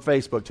pastors on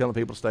Facebook telling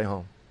people to stay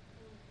home.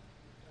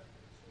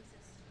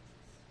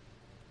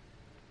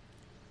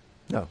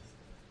 No.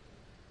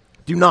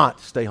 Do not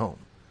stay home.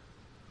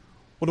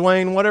 Well,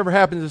 Dwayne, whatever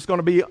happens, it's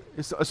only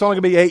going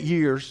to be 8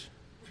 years.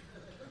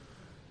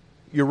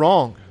 You're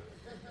wrong.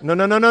 No.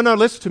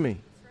 Listen to me.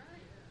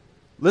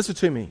 Listen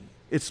to me.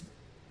 It's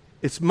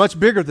much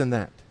bigger than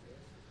that.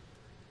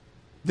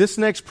 This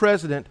next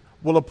president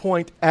will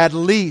appoint at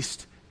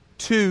least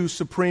 2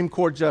 Supreme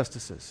Court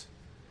justices.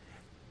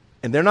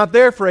 And they're not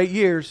there for 8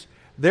 years.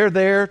 They're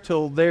there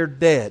till they're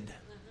dead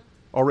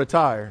or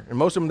retire. And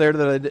most of them are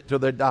there till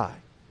they die.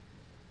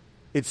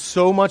 It's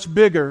so much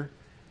bigger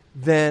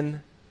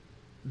than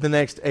the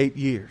next 8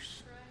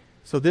 years.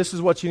 So this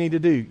is what you need to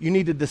do. You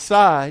need to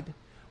decide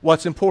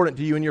what's important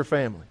to you and your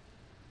family.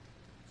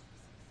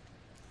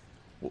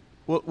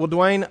 Well,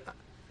 Dwayne,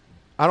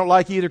 I don't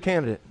like either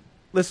candidate.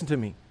 Listen to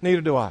me.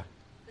 Neither do I.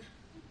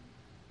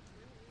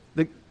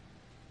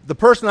 The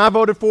person I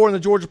voted for in the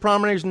Georgia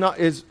primaries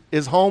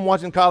is home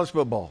watching college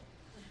football.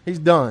 He's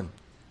done.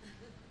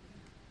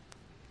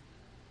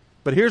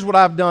 But here's what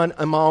I've done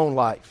in my own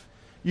life.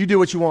 You do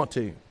what you want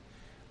to.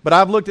 But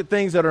I've looked at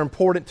things that are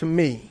important to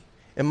me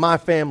and my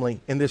family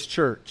in this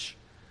church.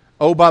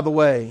 Oh, by the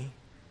way,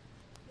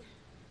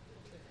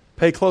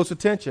 pay close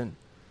attention.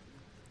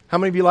 How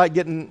many of you like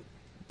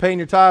paying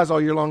your tithes all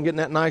year long, getting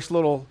that nice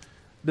little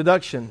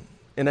deduction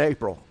in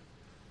April?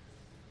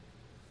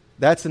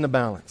 That's in the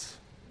balance.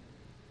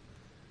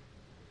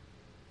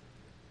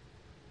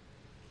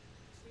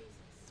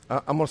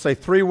 I'm going to say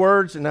 3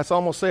 words, and that's all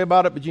I'm going to say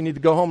about it, but you need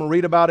to go home and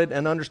read about it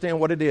and understand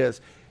what it is.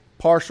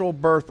 Partial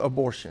birth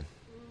abortion.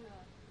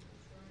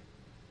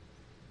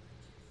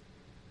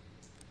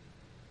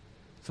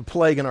 It's a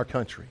plague in our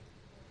country.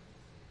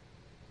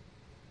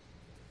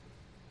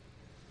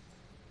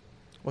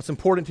 What's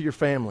important to your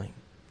family?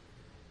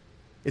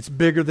 It's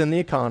bigger than the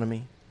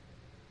economy.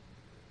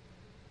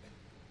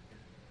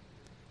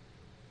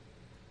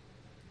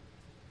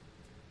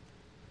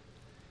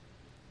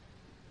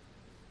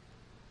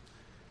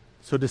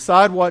 So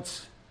decide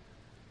what's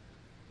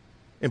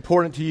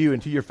important to you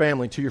and to your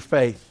family, to your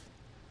faith.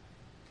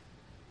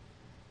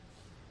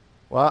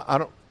 Well,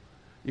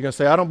 you're going to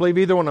say, I don't believe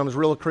either one of them is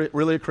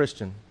really a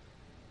Christian.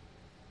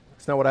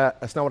 That's not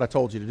what I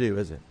told you to do,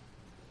 is it?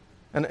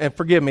 And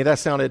forgive me,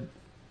 it's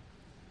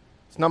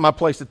not my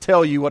place to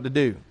tell you what to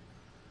do.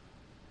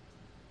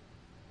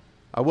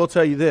 I will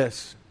tell you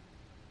this,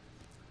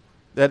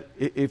 that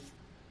if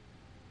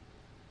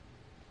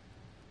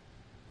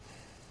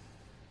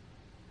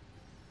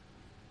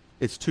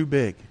it's too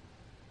big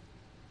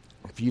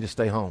for you to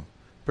stay home,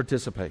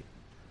 participate.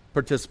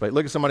 Participate.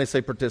 Look at somebody and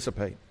say,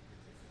 participate.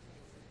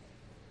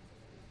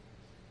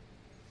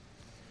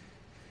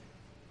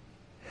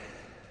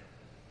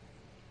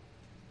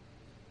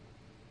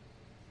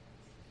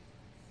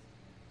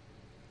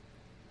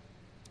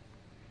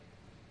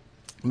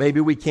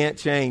 Maybe we can't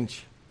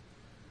change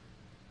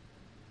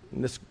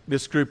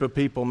this group of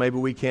people. Maybe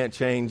we can't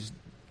change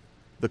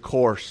the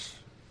course.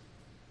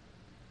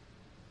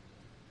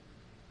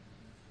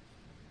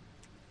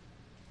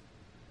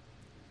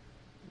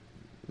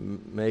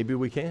 Maybe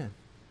we can.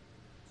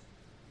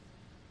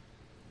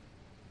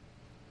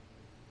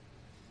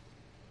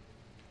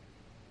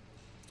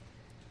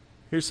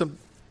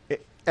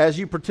 As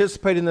you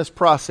participate in this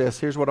process,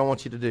 here's what I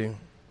want you to do.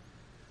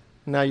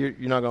 Now you're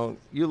not going.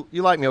 You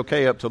like me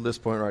okay up till this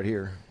point right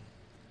here.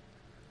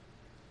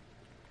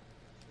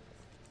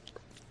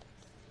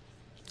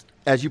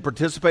 As you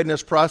participate in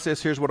this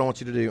process, here's what I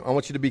want you to do. I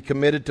want you to be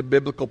committed to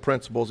biblical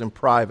principles in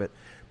private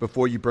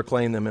before you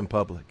proclaim them in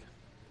public.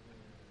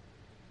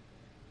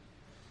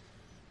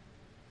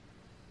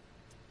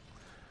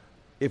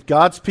 If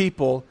God's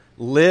people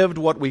lived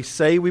what we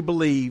say we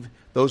believe,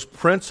 those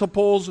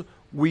principles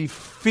we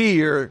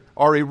fear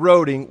are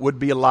eroding would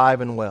be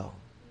alive and well.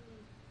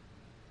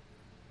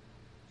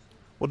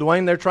 Well,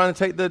 Dwayne, they're trying to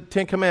take the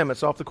Ten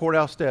Commandments off the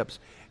courthouse steps.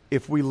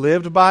 If we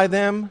lived by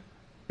them,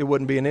 it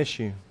wouldn't be an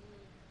issue.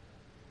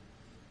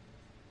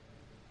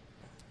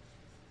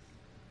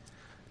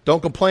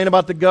 Don't complain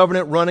about the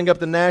government running up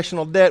the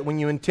national debt when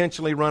you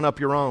intentionally run up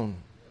your own.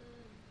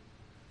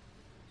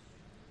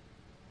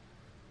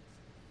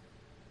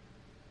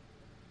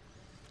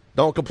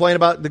 Don't complain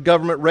about the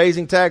government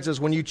raising taxes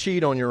when you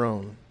cheat on your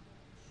own.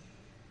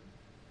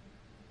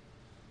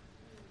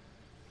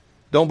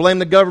 Don't blame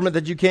the government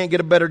that you can't get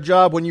a better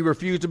job when you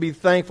refuse to be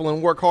thankful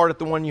and work hard at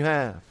the one you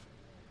have.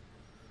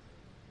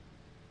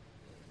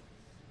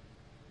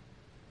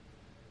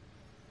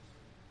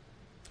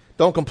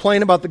 Don't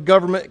complain about the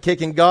government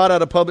kicking God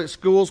out of public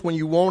schools when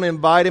you won't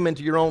invite Him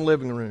into your own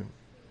living room.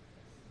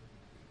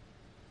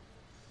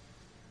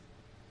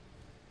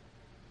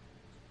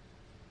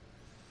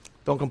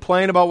 Don't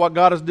complain about what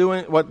God is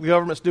doing, what the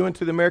government's doing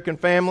to the American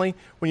family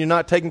when you're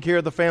not taking care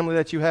of the family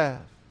that you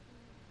have.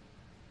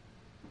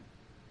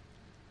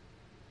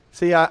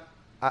 See, I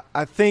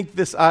think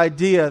this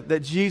idea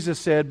that Jesus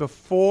said,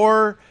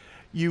 before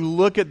you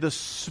look at the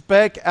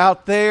speck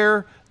out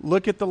there,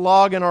 look at the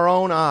log in our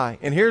own eye.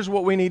 And here's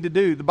what we need to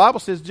do. The Bible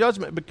says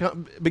judgment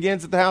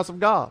begins at the house of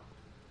God.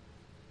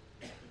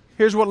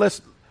 Here's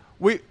what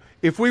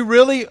if we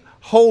really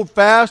hold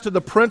fast to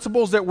the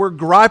principles that we're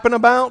griping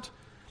about,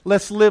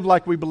 let's live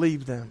like we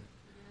believe them.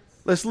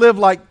 Let's live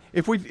like,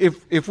 if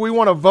we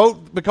want to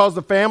vote because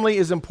the family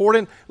is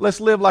important,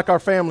 let's live like our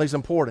family is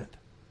important.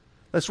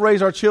 Let's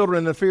raise our children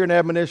in the fear and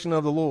admonition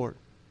of the Lord.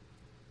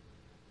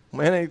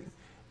 Man,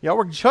 y'all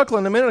were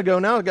chuckling a minute ago,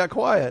 now it got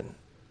quiet.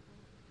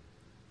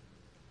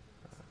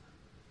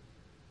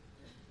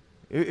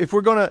 If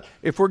we're going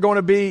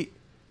to be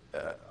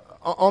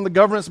on the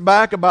government's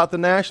back about the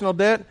national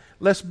debt,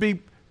 let's be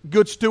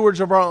good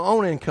stewards of our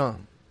own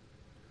income.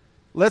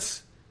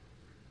 Let's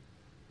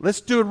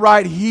do it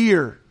right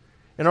here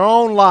in our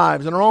own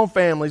lives, in our own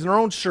families, in our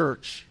own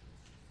church.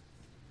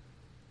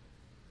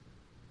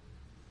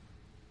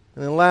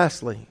 And then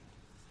lastly,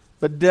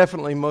 but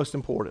definitely most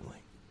importantly,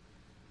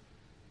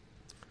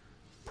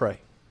 pray.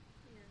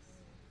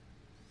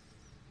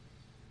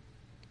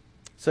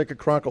 2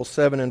 Chronicles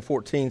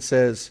 7:14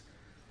 says,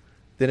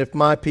 "Then if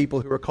my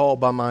people who are called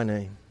by my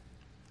name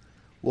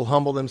will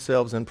humble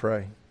themselves and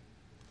pray,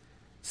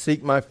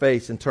 seek my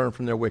face and turn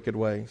from their wicked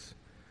ways,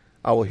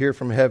 I will hear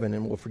from heaven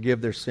and will forgive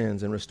their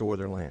sins and restore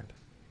their land."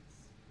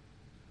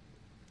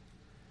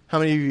 How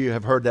many of you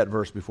have heard that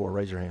verse before?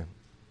 Raise your hand.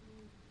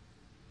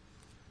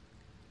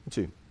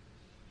 2.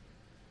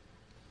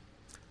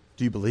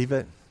 Do you believe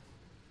it?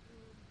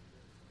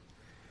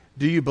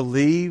 Do you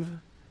believe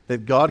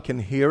that God can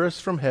hear us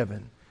from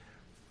heaven,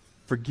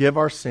 forgive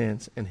our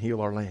sins, and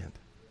heal our land?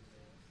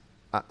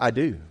 I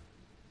do.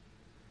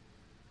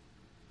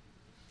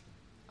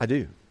 I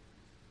do.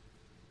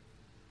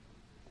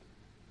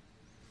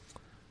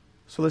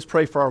 So let's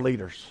pray for our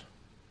leaders.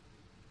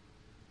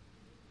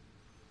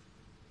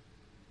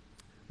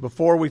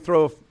 Before we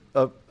throw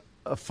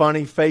a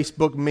funny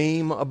Facebook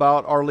meme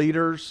about our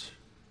leaders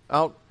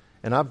out,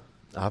 and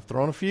I've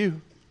thrown a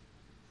few,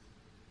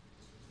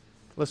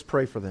 let's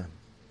pray for them.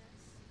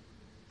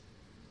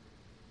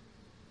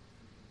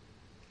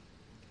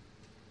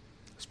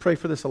 Let's pray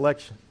for this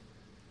election.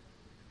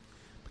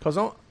 Because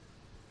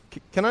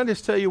can I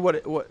just tell you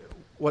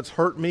what's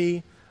hurt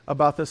me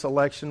about this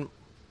election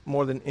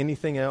more than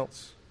anything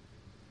else?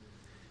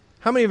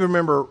 How many of you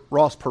remember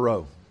Ross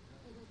Perot?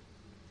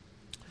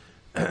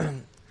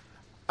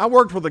 I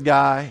worked with a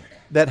guy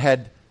that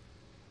had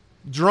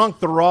drunk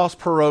the Ross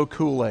Perot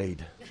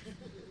Kool-Aid.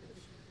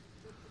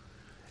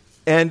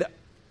 And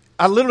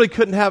I literally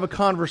couldn't have a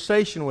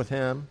conversation with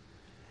him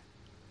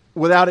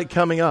without it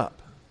coming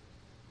up.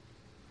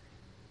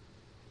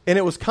 And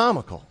it was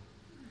comical.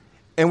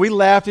 And we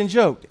laughed and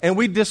joked. And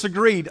we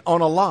disagreed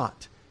on a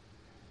lot.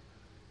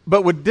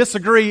 But would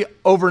disagree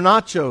over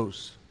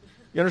nachos.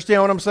 You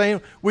understand what I'm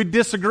saying? We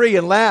disagree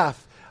and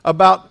laugh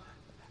about...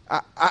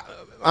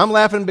 I'm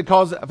laughing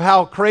because of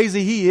how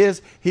crazy he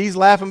is. He's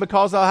laughing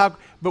because of how...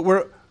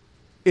 But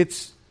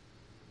it's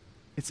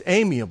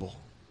amiable.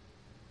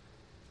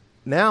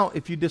 Now,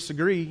 if you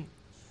disagree,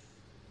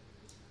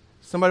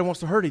 somebody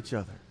wants to hurt each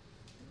other.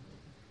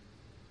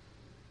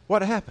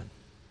 What happened?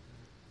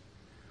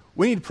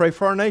 We need to pray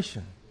for our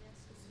nation.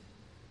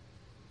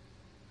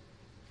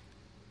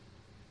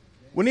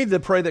 We need to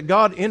pray that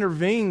God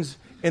intervenes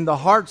in the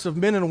hearts of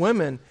men and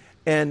women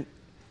and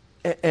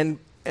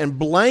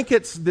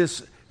blankets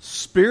this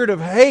spirit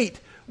of hate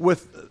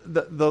with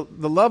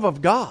the love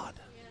of God.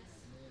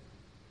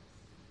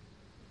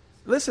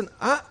 Listen,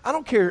 I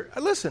don't care.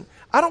 Listen,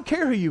 I don't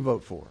care who you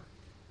vote for.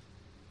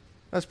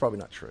 That's probably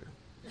not true.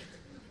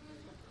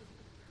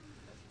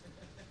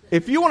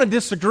 If you want to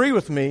disagree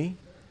with me,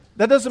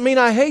 that doesn't mean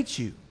I hate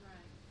you.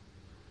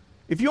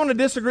 If you want to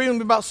disagree with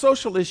me about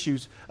social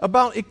issues,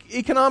 about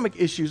economic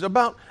issues,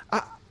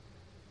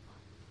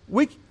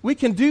 we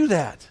can do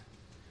that.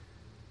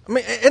 I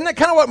mean, isn't that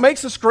kind of what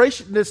makes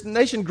this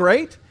nation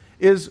great?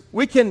 Is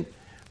we can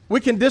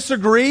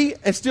disagree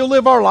and still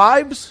live our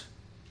lives?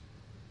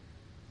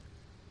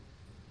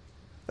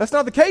 That's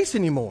not the case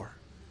anymore.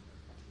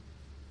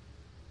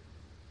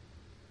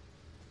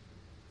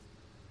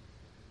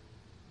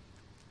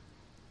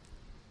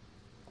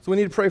 So we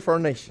need to pray for our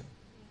nation.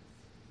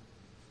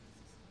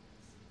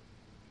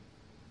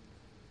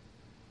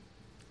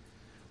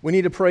 We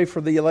need to pray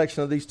for the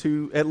election of these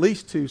at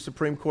least two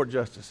Supreme Court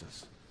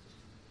justices.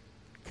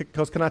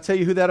 Because can I tell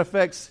you who that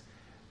affects?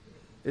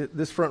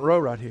 This front row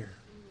right here.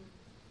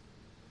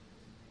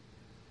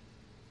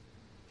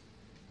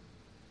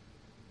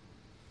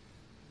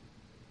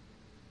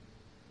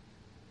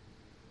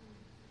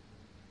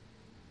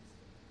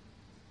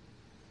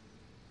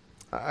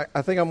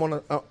 I think I'm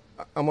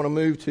gonna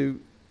move to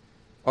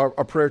our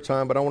prayer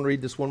time, but I want to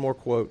read this one more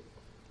quote.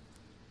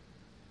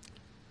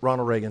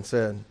 Ronald Reagan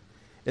said,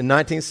 in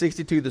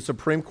 1962, the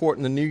Supreme Court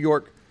in the New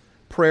York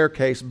prayer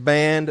case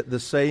banned the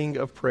saying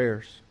of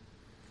prayers.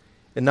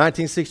 In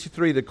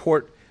 1963, the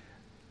court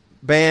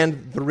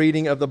banned the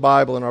reading of the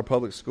Bible in our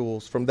public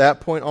schools. From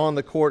that point on,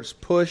 the courts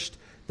pushed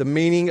the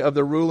meaning of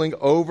the ruling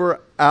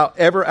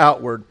ever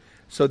outward,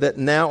 so that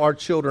now our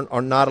children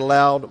are not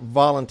allowed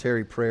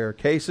voluntary prayer.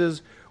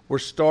 Cases were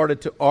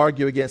started to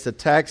argue against the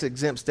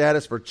tax-exempt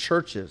status for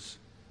churches.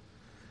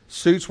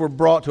 Suits were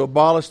brought to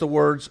abolish the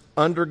words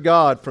 "under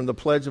God" from the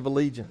Pledge of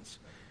Allegiance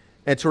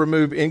and to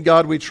remove "in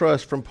God we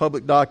trust" from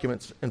public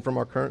documents and from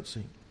our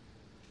currency.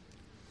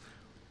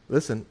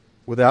 Listen,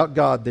 without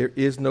God there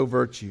is no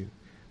virtue,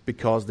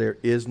 because there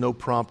is no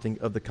prompting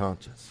of the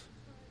conscience.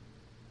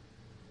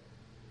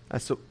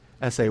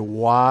 That's a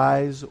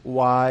wise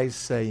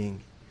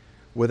saying.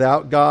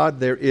 Without God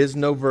there is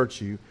no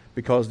virtue,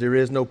 because there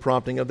is no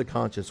prompting of the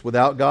conscience.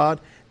 Without God,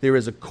 there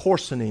is a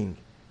coarsening.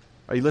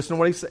 Are you listening to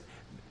what he said?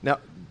 Now,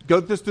 go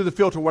through the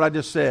filter of what I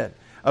just said,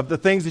 of the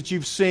things that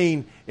you've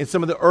seen in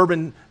some of the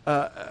urban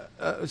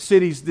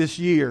cities this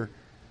year,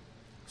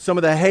 some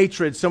of the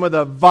hatred, some of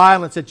the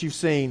violence that you've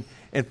seen,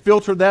 and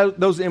filter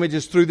those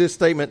images through this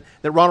statement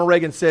that Ronald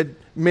Reagan said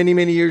many,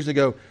 many years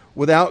ago.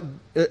 Without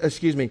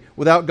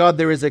God,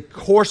 there is a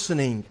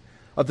coarsening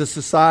of the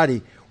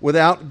society.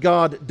 Without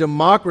God,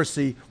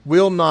 democracy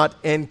will not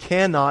and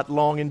cannot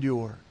long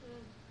endure.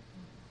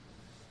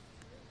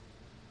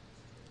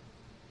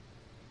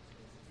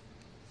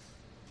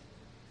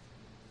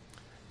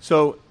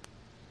 So,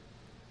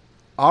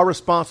 our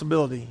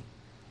responsibility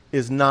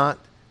is not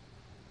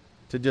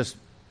to just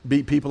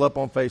beat people up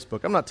on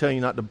Facebook. I'm not telling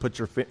you not to put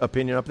your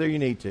opinion up there. You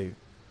need to.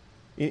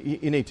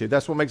 You need to.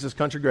 That's what makes this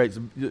country great.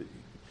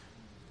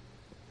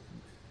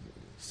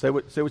 Say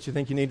what you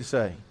think you need to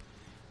say.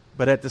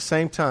 But at the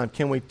same time,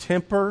 can we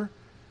temper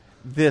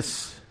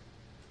this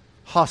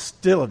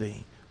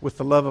hostility with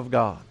the love of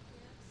God?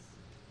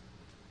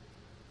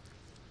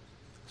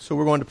 So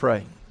we're going to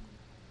pray.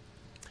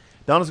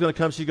 Donna's going to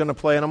come. She's going to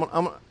play. And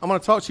I'm going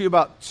to talk to you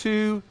about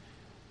two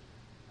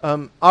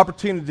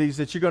opportunities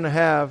that you're going to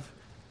have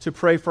to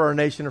pray for our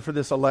nation or for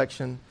this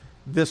election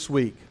this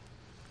week.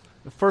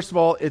 First of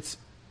all, there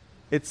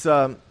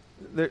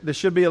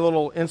should be a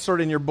little insert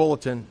in your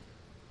bulletin.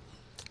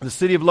 The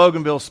city of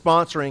Loganville is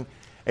sponsoring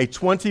a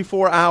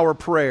 24-hour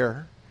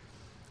prayer.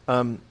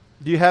 Do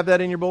you have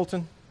that in your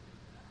bulletin?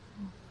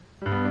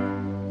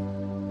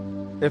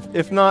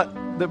 If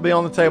not, they'll be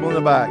on the table in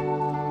the back.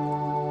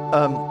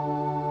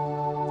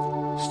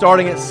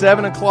 Starting at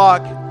 7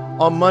 o'clock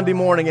on Monday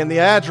morning, and the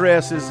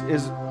address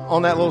is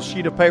on that little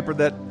sheet of paper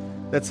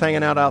that's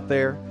hanging out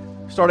there.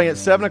 Starting at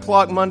 7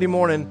 o'clock Monday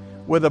morning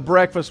with a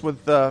breakfast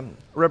with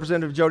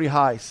Representative Jody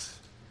Heiss.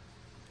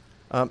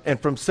 And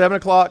from 7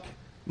 o'clock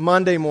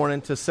Monday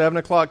morning to 7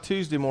 o'clock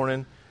Tuesday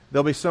morning,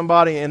 there'll be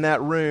somebody in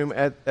that room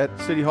at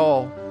City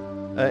Hall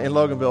in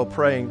Loganville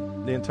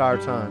praying the entire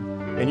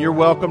time. And you're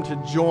welcome to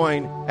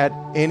join at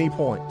any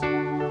point.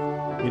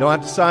 You don't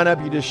have to sign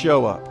up, you just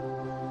show up.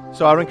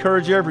 So I would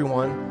encourage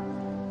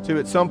everyone to,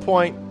 at some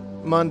point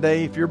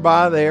Monday, if you're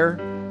by there,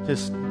 you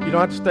don't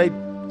have to stay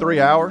 3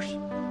 hours.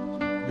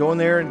 Go in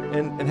there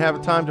and have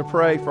a time to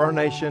pray for our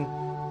nation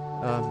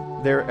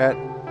there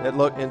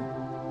in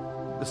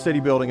the city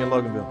building in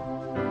Loganville.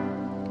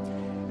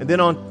 And then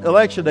on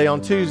Election Day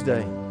on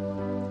Tuesday,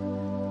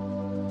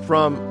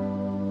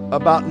 from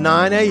about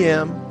 9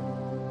 a.m.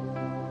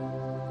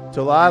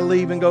 till I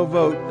leave and go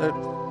vote at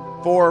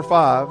 4 or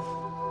 5,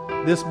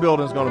 this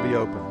building's going to be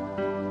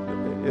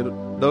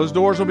open. Those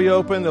doors will be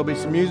open. There'll be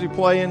some music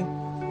playing.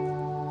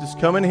 Just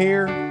come in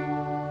here,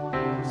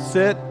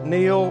 sit,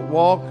 kneel,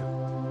 walk,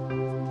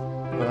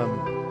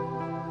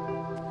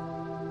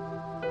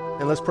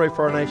 and let's pray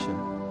for our nation.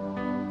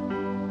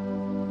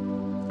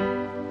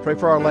 Pray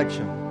for our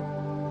election.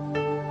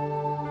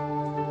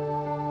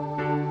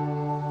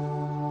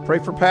 Pray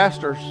for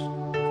pastors.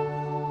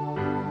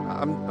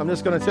 I'm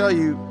just going to tell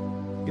you,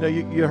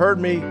 you heard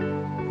me.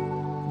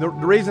 The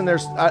reason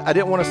I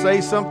didn't want to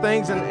say some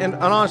things, and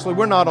honestly,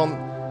 we're not on,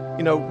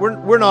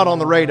 we're not on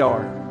the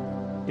radar.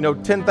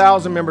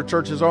 10,000 member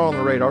churches are on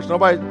the radar. So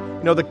nobody,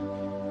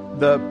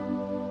 the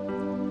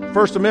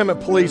First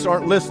Amendment police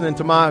aren't listening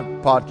to my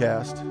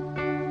podcast.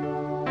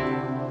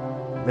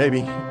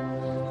 Maybe.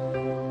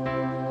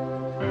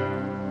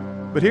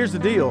 But here's the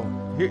deal.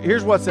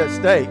 Here's what's at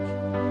stake.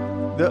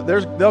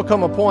 There'll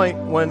come a point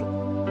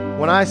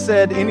when I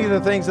said any of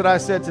the things that I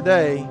said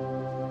today,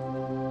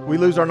 we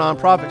lose our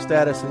nonprofit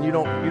status, and you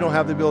don't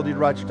have the ability to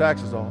write your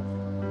taxes off.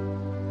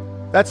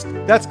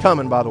 That's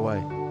coming, by the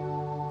way.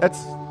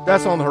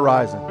 That's on the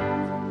horizon.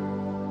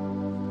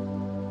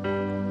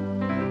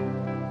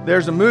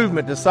 There's a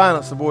movement to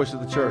silence the voice of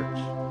the church.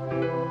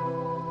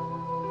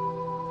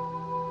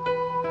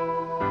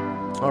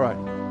 All right.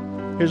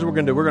 Here's what we're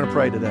going to do. We're going to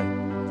pray today.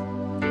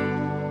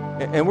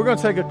 And we're going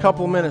to take a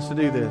couple of minutes to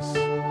do this.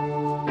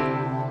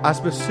 I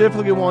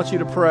specifically want you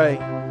to pray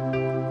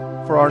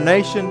for our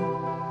nation,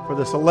 for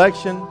this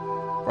election,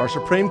 for our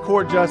Supreme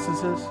Court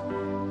justices,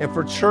 and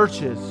for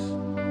churches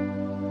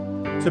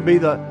to be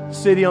the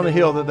city on the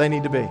hill that they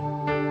need to be.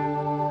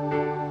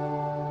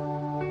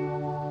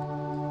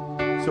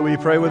 So will you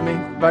pray with me?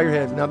 Bow your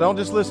heads. Now don't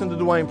just listen to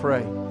Dwayne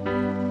pray.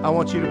 I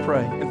want you to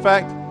pray. In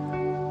fact,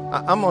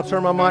 I'm going to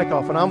turn my mic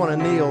off and I'm going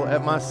to kneel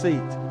at my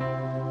seat.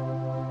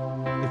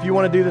 If you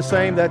want to do the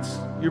same,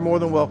 you're more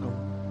than welcome.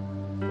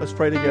 Let's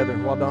pray together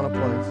while Donna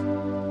plays.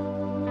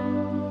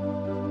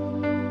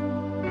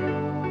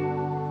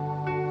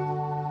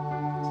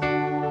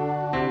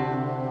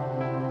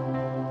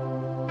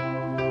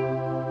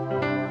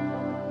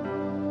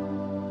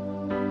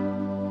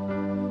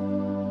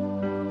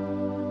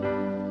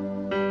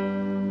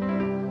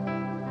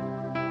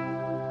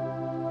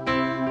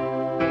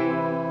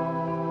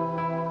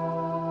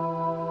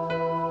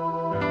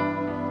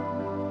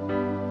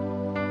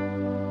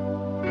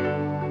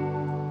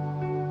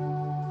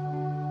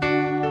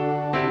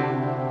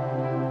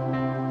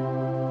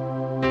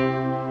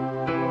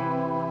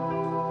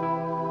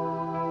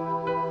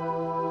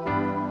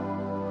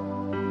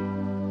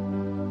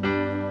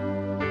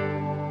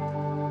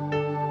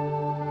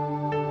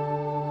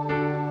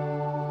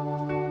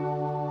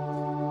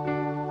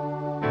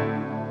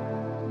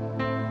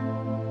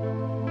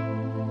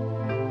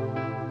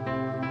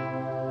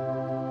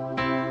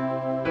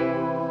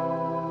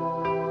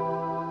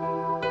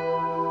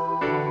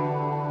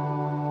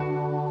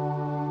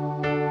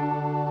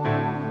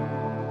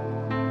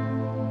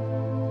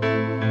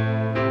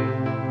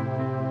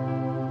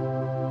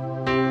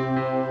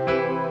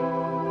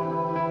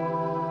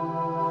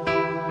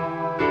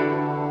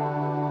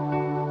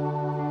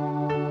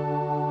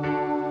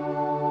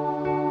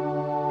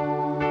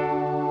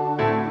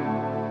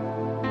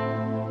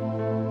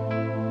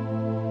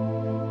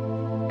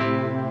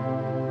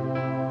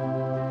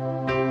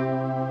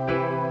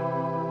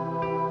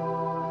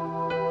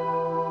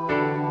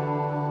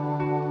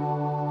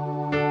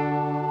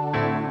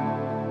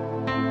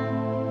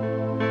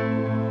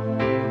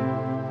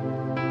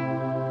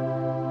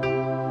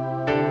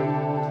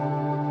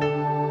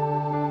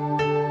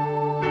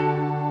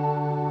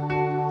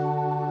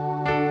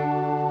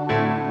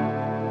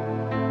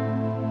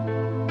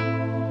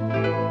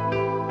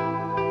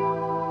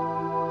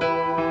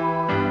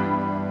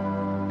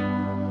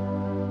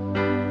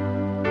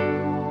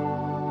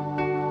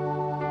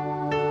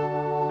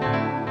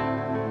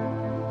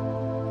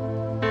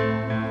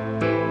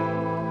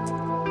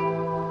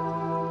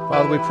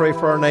 Father, we pray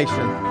for our nation.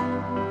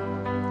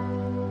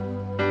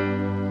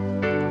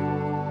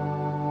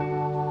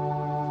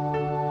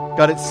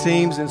 God, it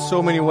seems in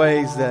so many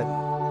ways that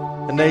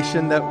a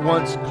nation that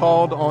once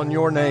called on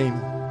your name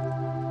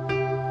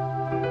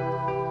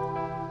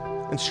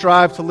and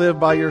strived to live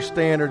by your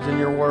standards and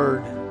your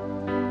word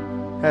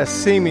has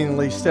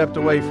seemingly stepped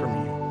away from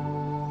you.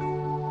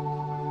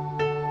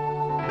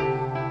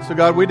 So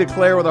God, we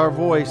declare with our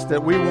voice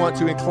that we want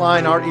to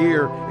incline our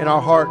ear and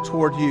our heart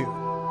toward you.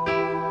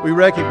 We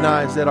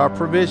recognize that our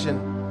provision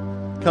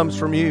comes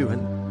from you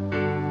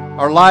and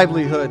our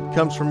livelihood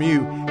comes from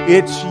you.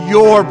 It's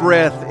your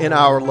breath in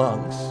our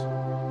lungs.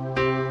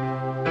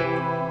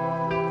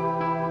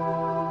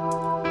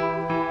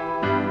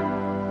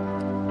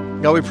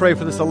 God, we pray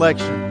for this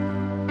election.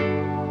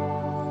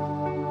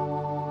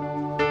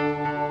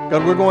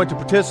 God, we're going to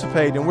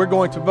participate and we're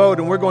going to vote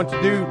and we're going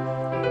to do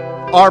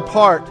our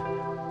part,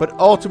 but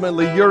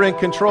ultimately you're in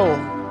control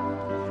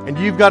and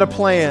you've got a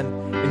plan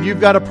and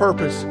you've got a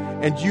purpose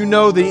and you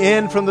know the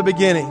end from the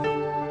beginning.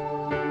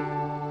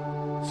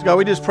 So God,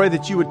 we just pray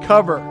that you would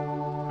cover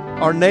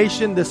our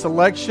nation, this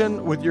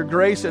election, with your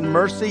grace and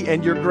mercy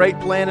and your great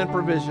plan and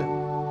provision.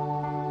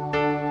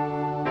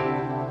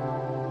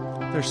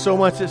 There's so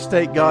much at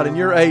stake, God, and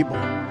you're able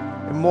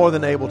and more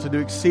than able to do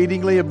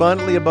exceedingly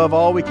abundantly above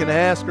all we can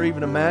ask or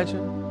even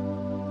imagine.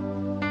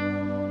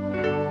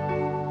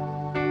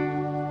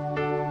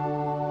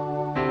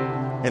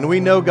 And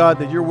we know, God,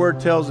 that your word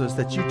tells us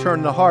that you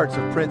turn the hearts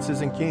of princes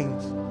and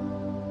kings.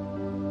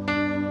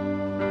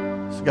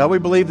 So, God, we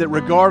believe that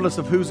regardless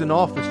of who's in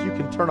office, you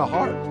can turn a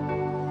heart.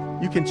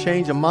 You can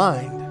change a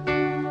mind.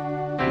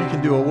 You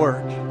can do a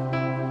work.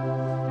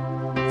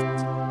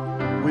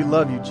 We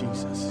love you,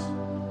 Jesus.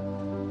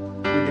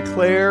 We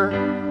declare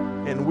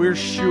and we're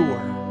sure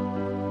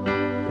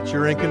that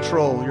you're in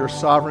control. You're a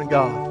sovereign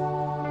God.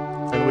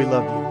 And we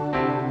love you.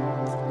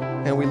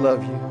 And we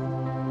love you.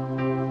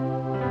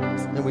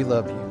 And we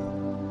love you.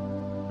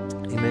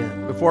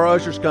 Amen. Before our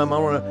ushers come, I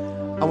want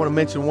to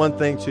mention one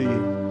thing to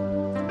you.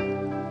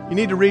 You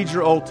need to read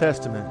your Old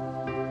Testament.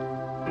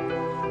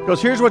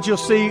 Because here's what you'll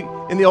see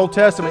in the Old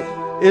Testament.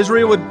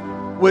 Israel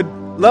would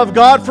love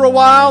God for a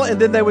while, and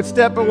then they would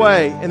step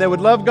away. And they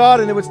would love God,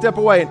 and they would step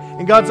away.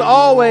 And God's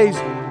always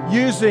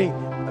using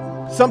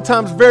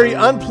sometimes very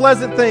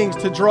unpleasant things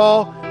to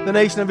draw the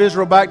nation of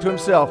Israel back to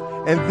himself.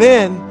 And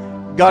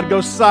then God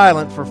goes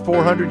silent for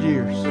 400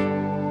 years.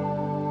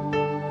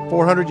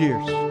 400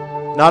 years.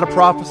 Not a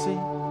prophecy,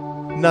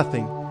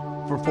 nothing.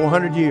 For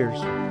 400 years.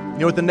 You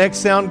know what the next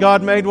sound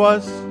God made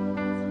was?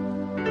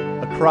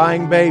 A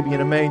crying baby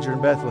in a manger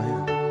in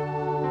Bethlehem.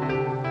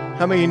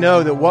 How many of you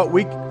know that what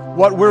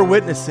we're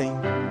witnessing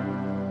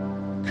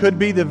could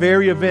be the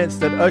very events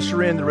that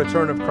usher in the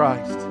return of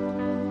Christ?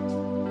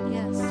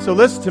 Yes. So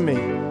listen to me.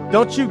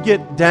 Don't you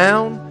get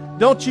down.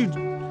 Don't you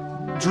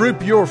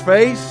droop your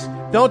face.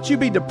 Don't you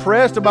be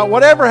depressed about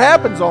whatever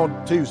happens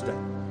on Tuesday.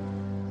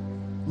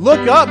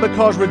 Look up,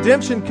 because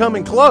redemption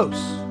coming close.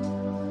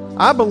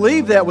 I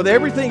believe that with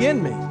everything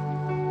in me.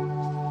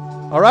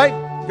 All right?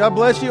 God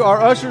bless you. Our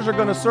ushers are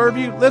going to serve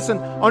you. Listen,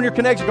 on your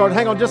connection card,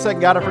 hang on just a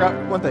second, God, I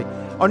forgot one thing.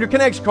 On your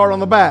connection card on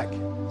the back,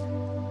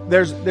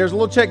 there's a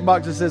little check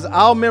box that says,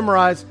 I'll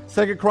memorize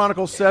 2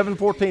 Chronicles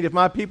 7:14. If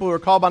my people who are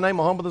called by name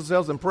will humble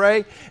themselves and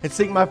pray and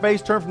seek my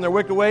face, turn from their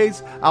wicked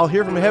ways, I'll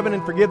hear from heaven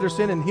and forgive their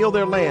sin and heal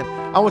their land.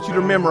 I want you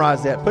to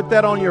memorize that. Put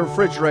that on your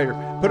refrigerator.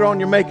 Put it on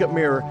your makeup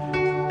mirror.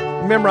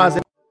 Memorize it.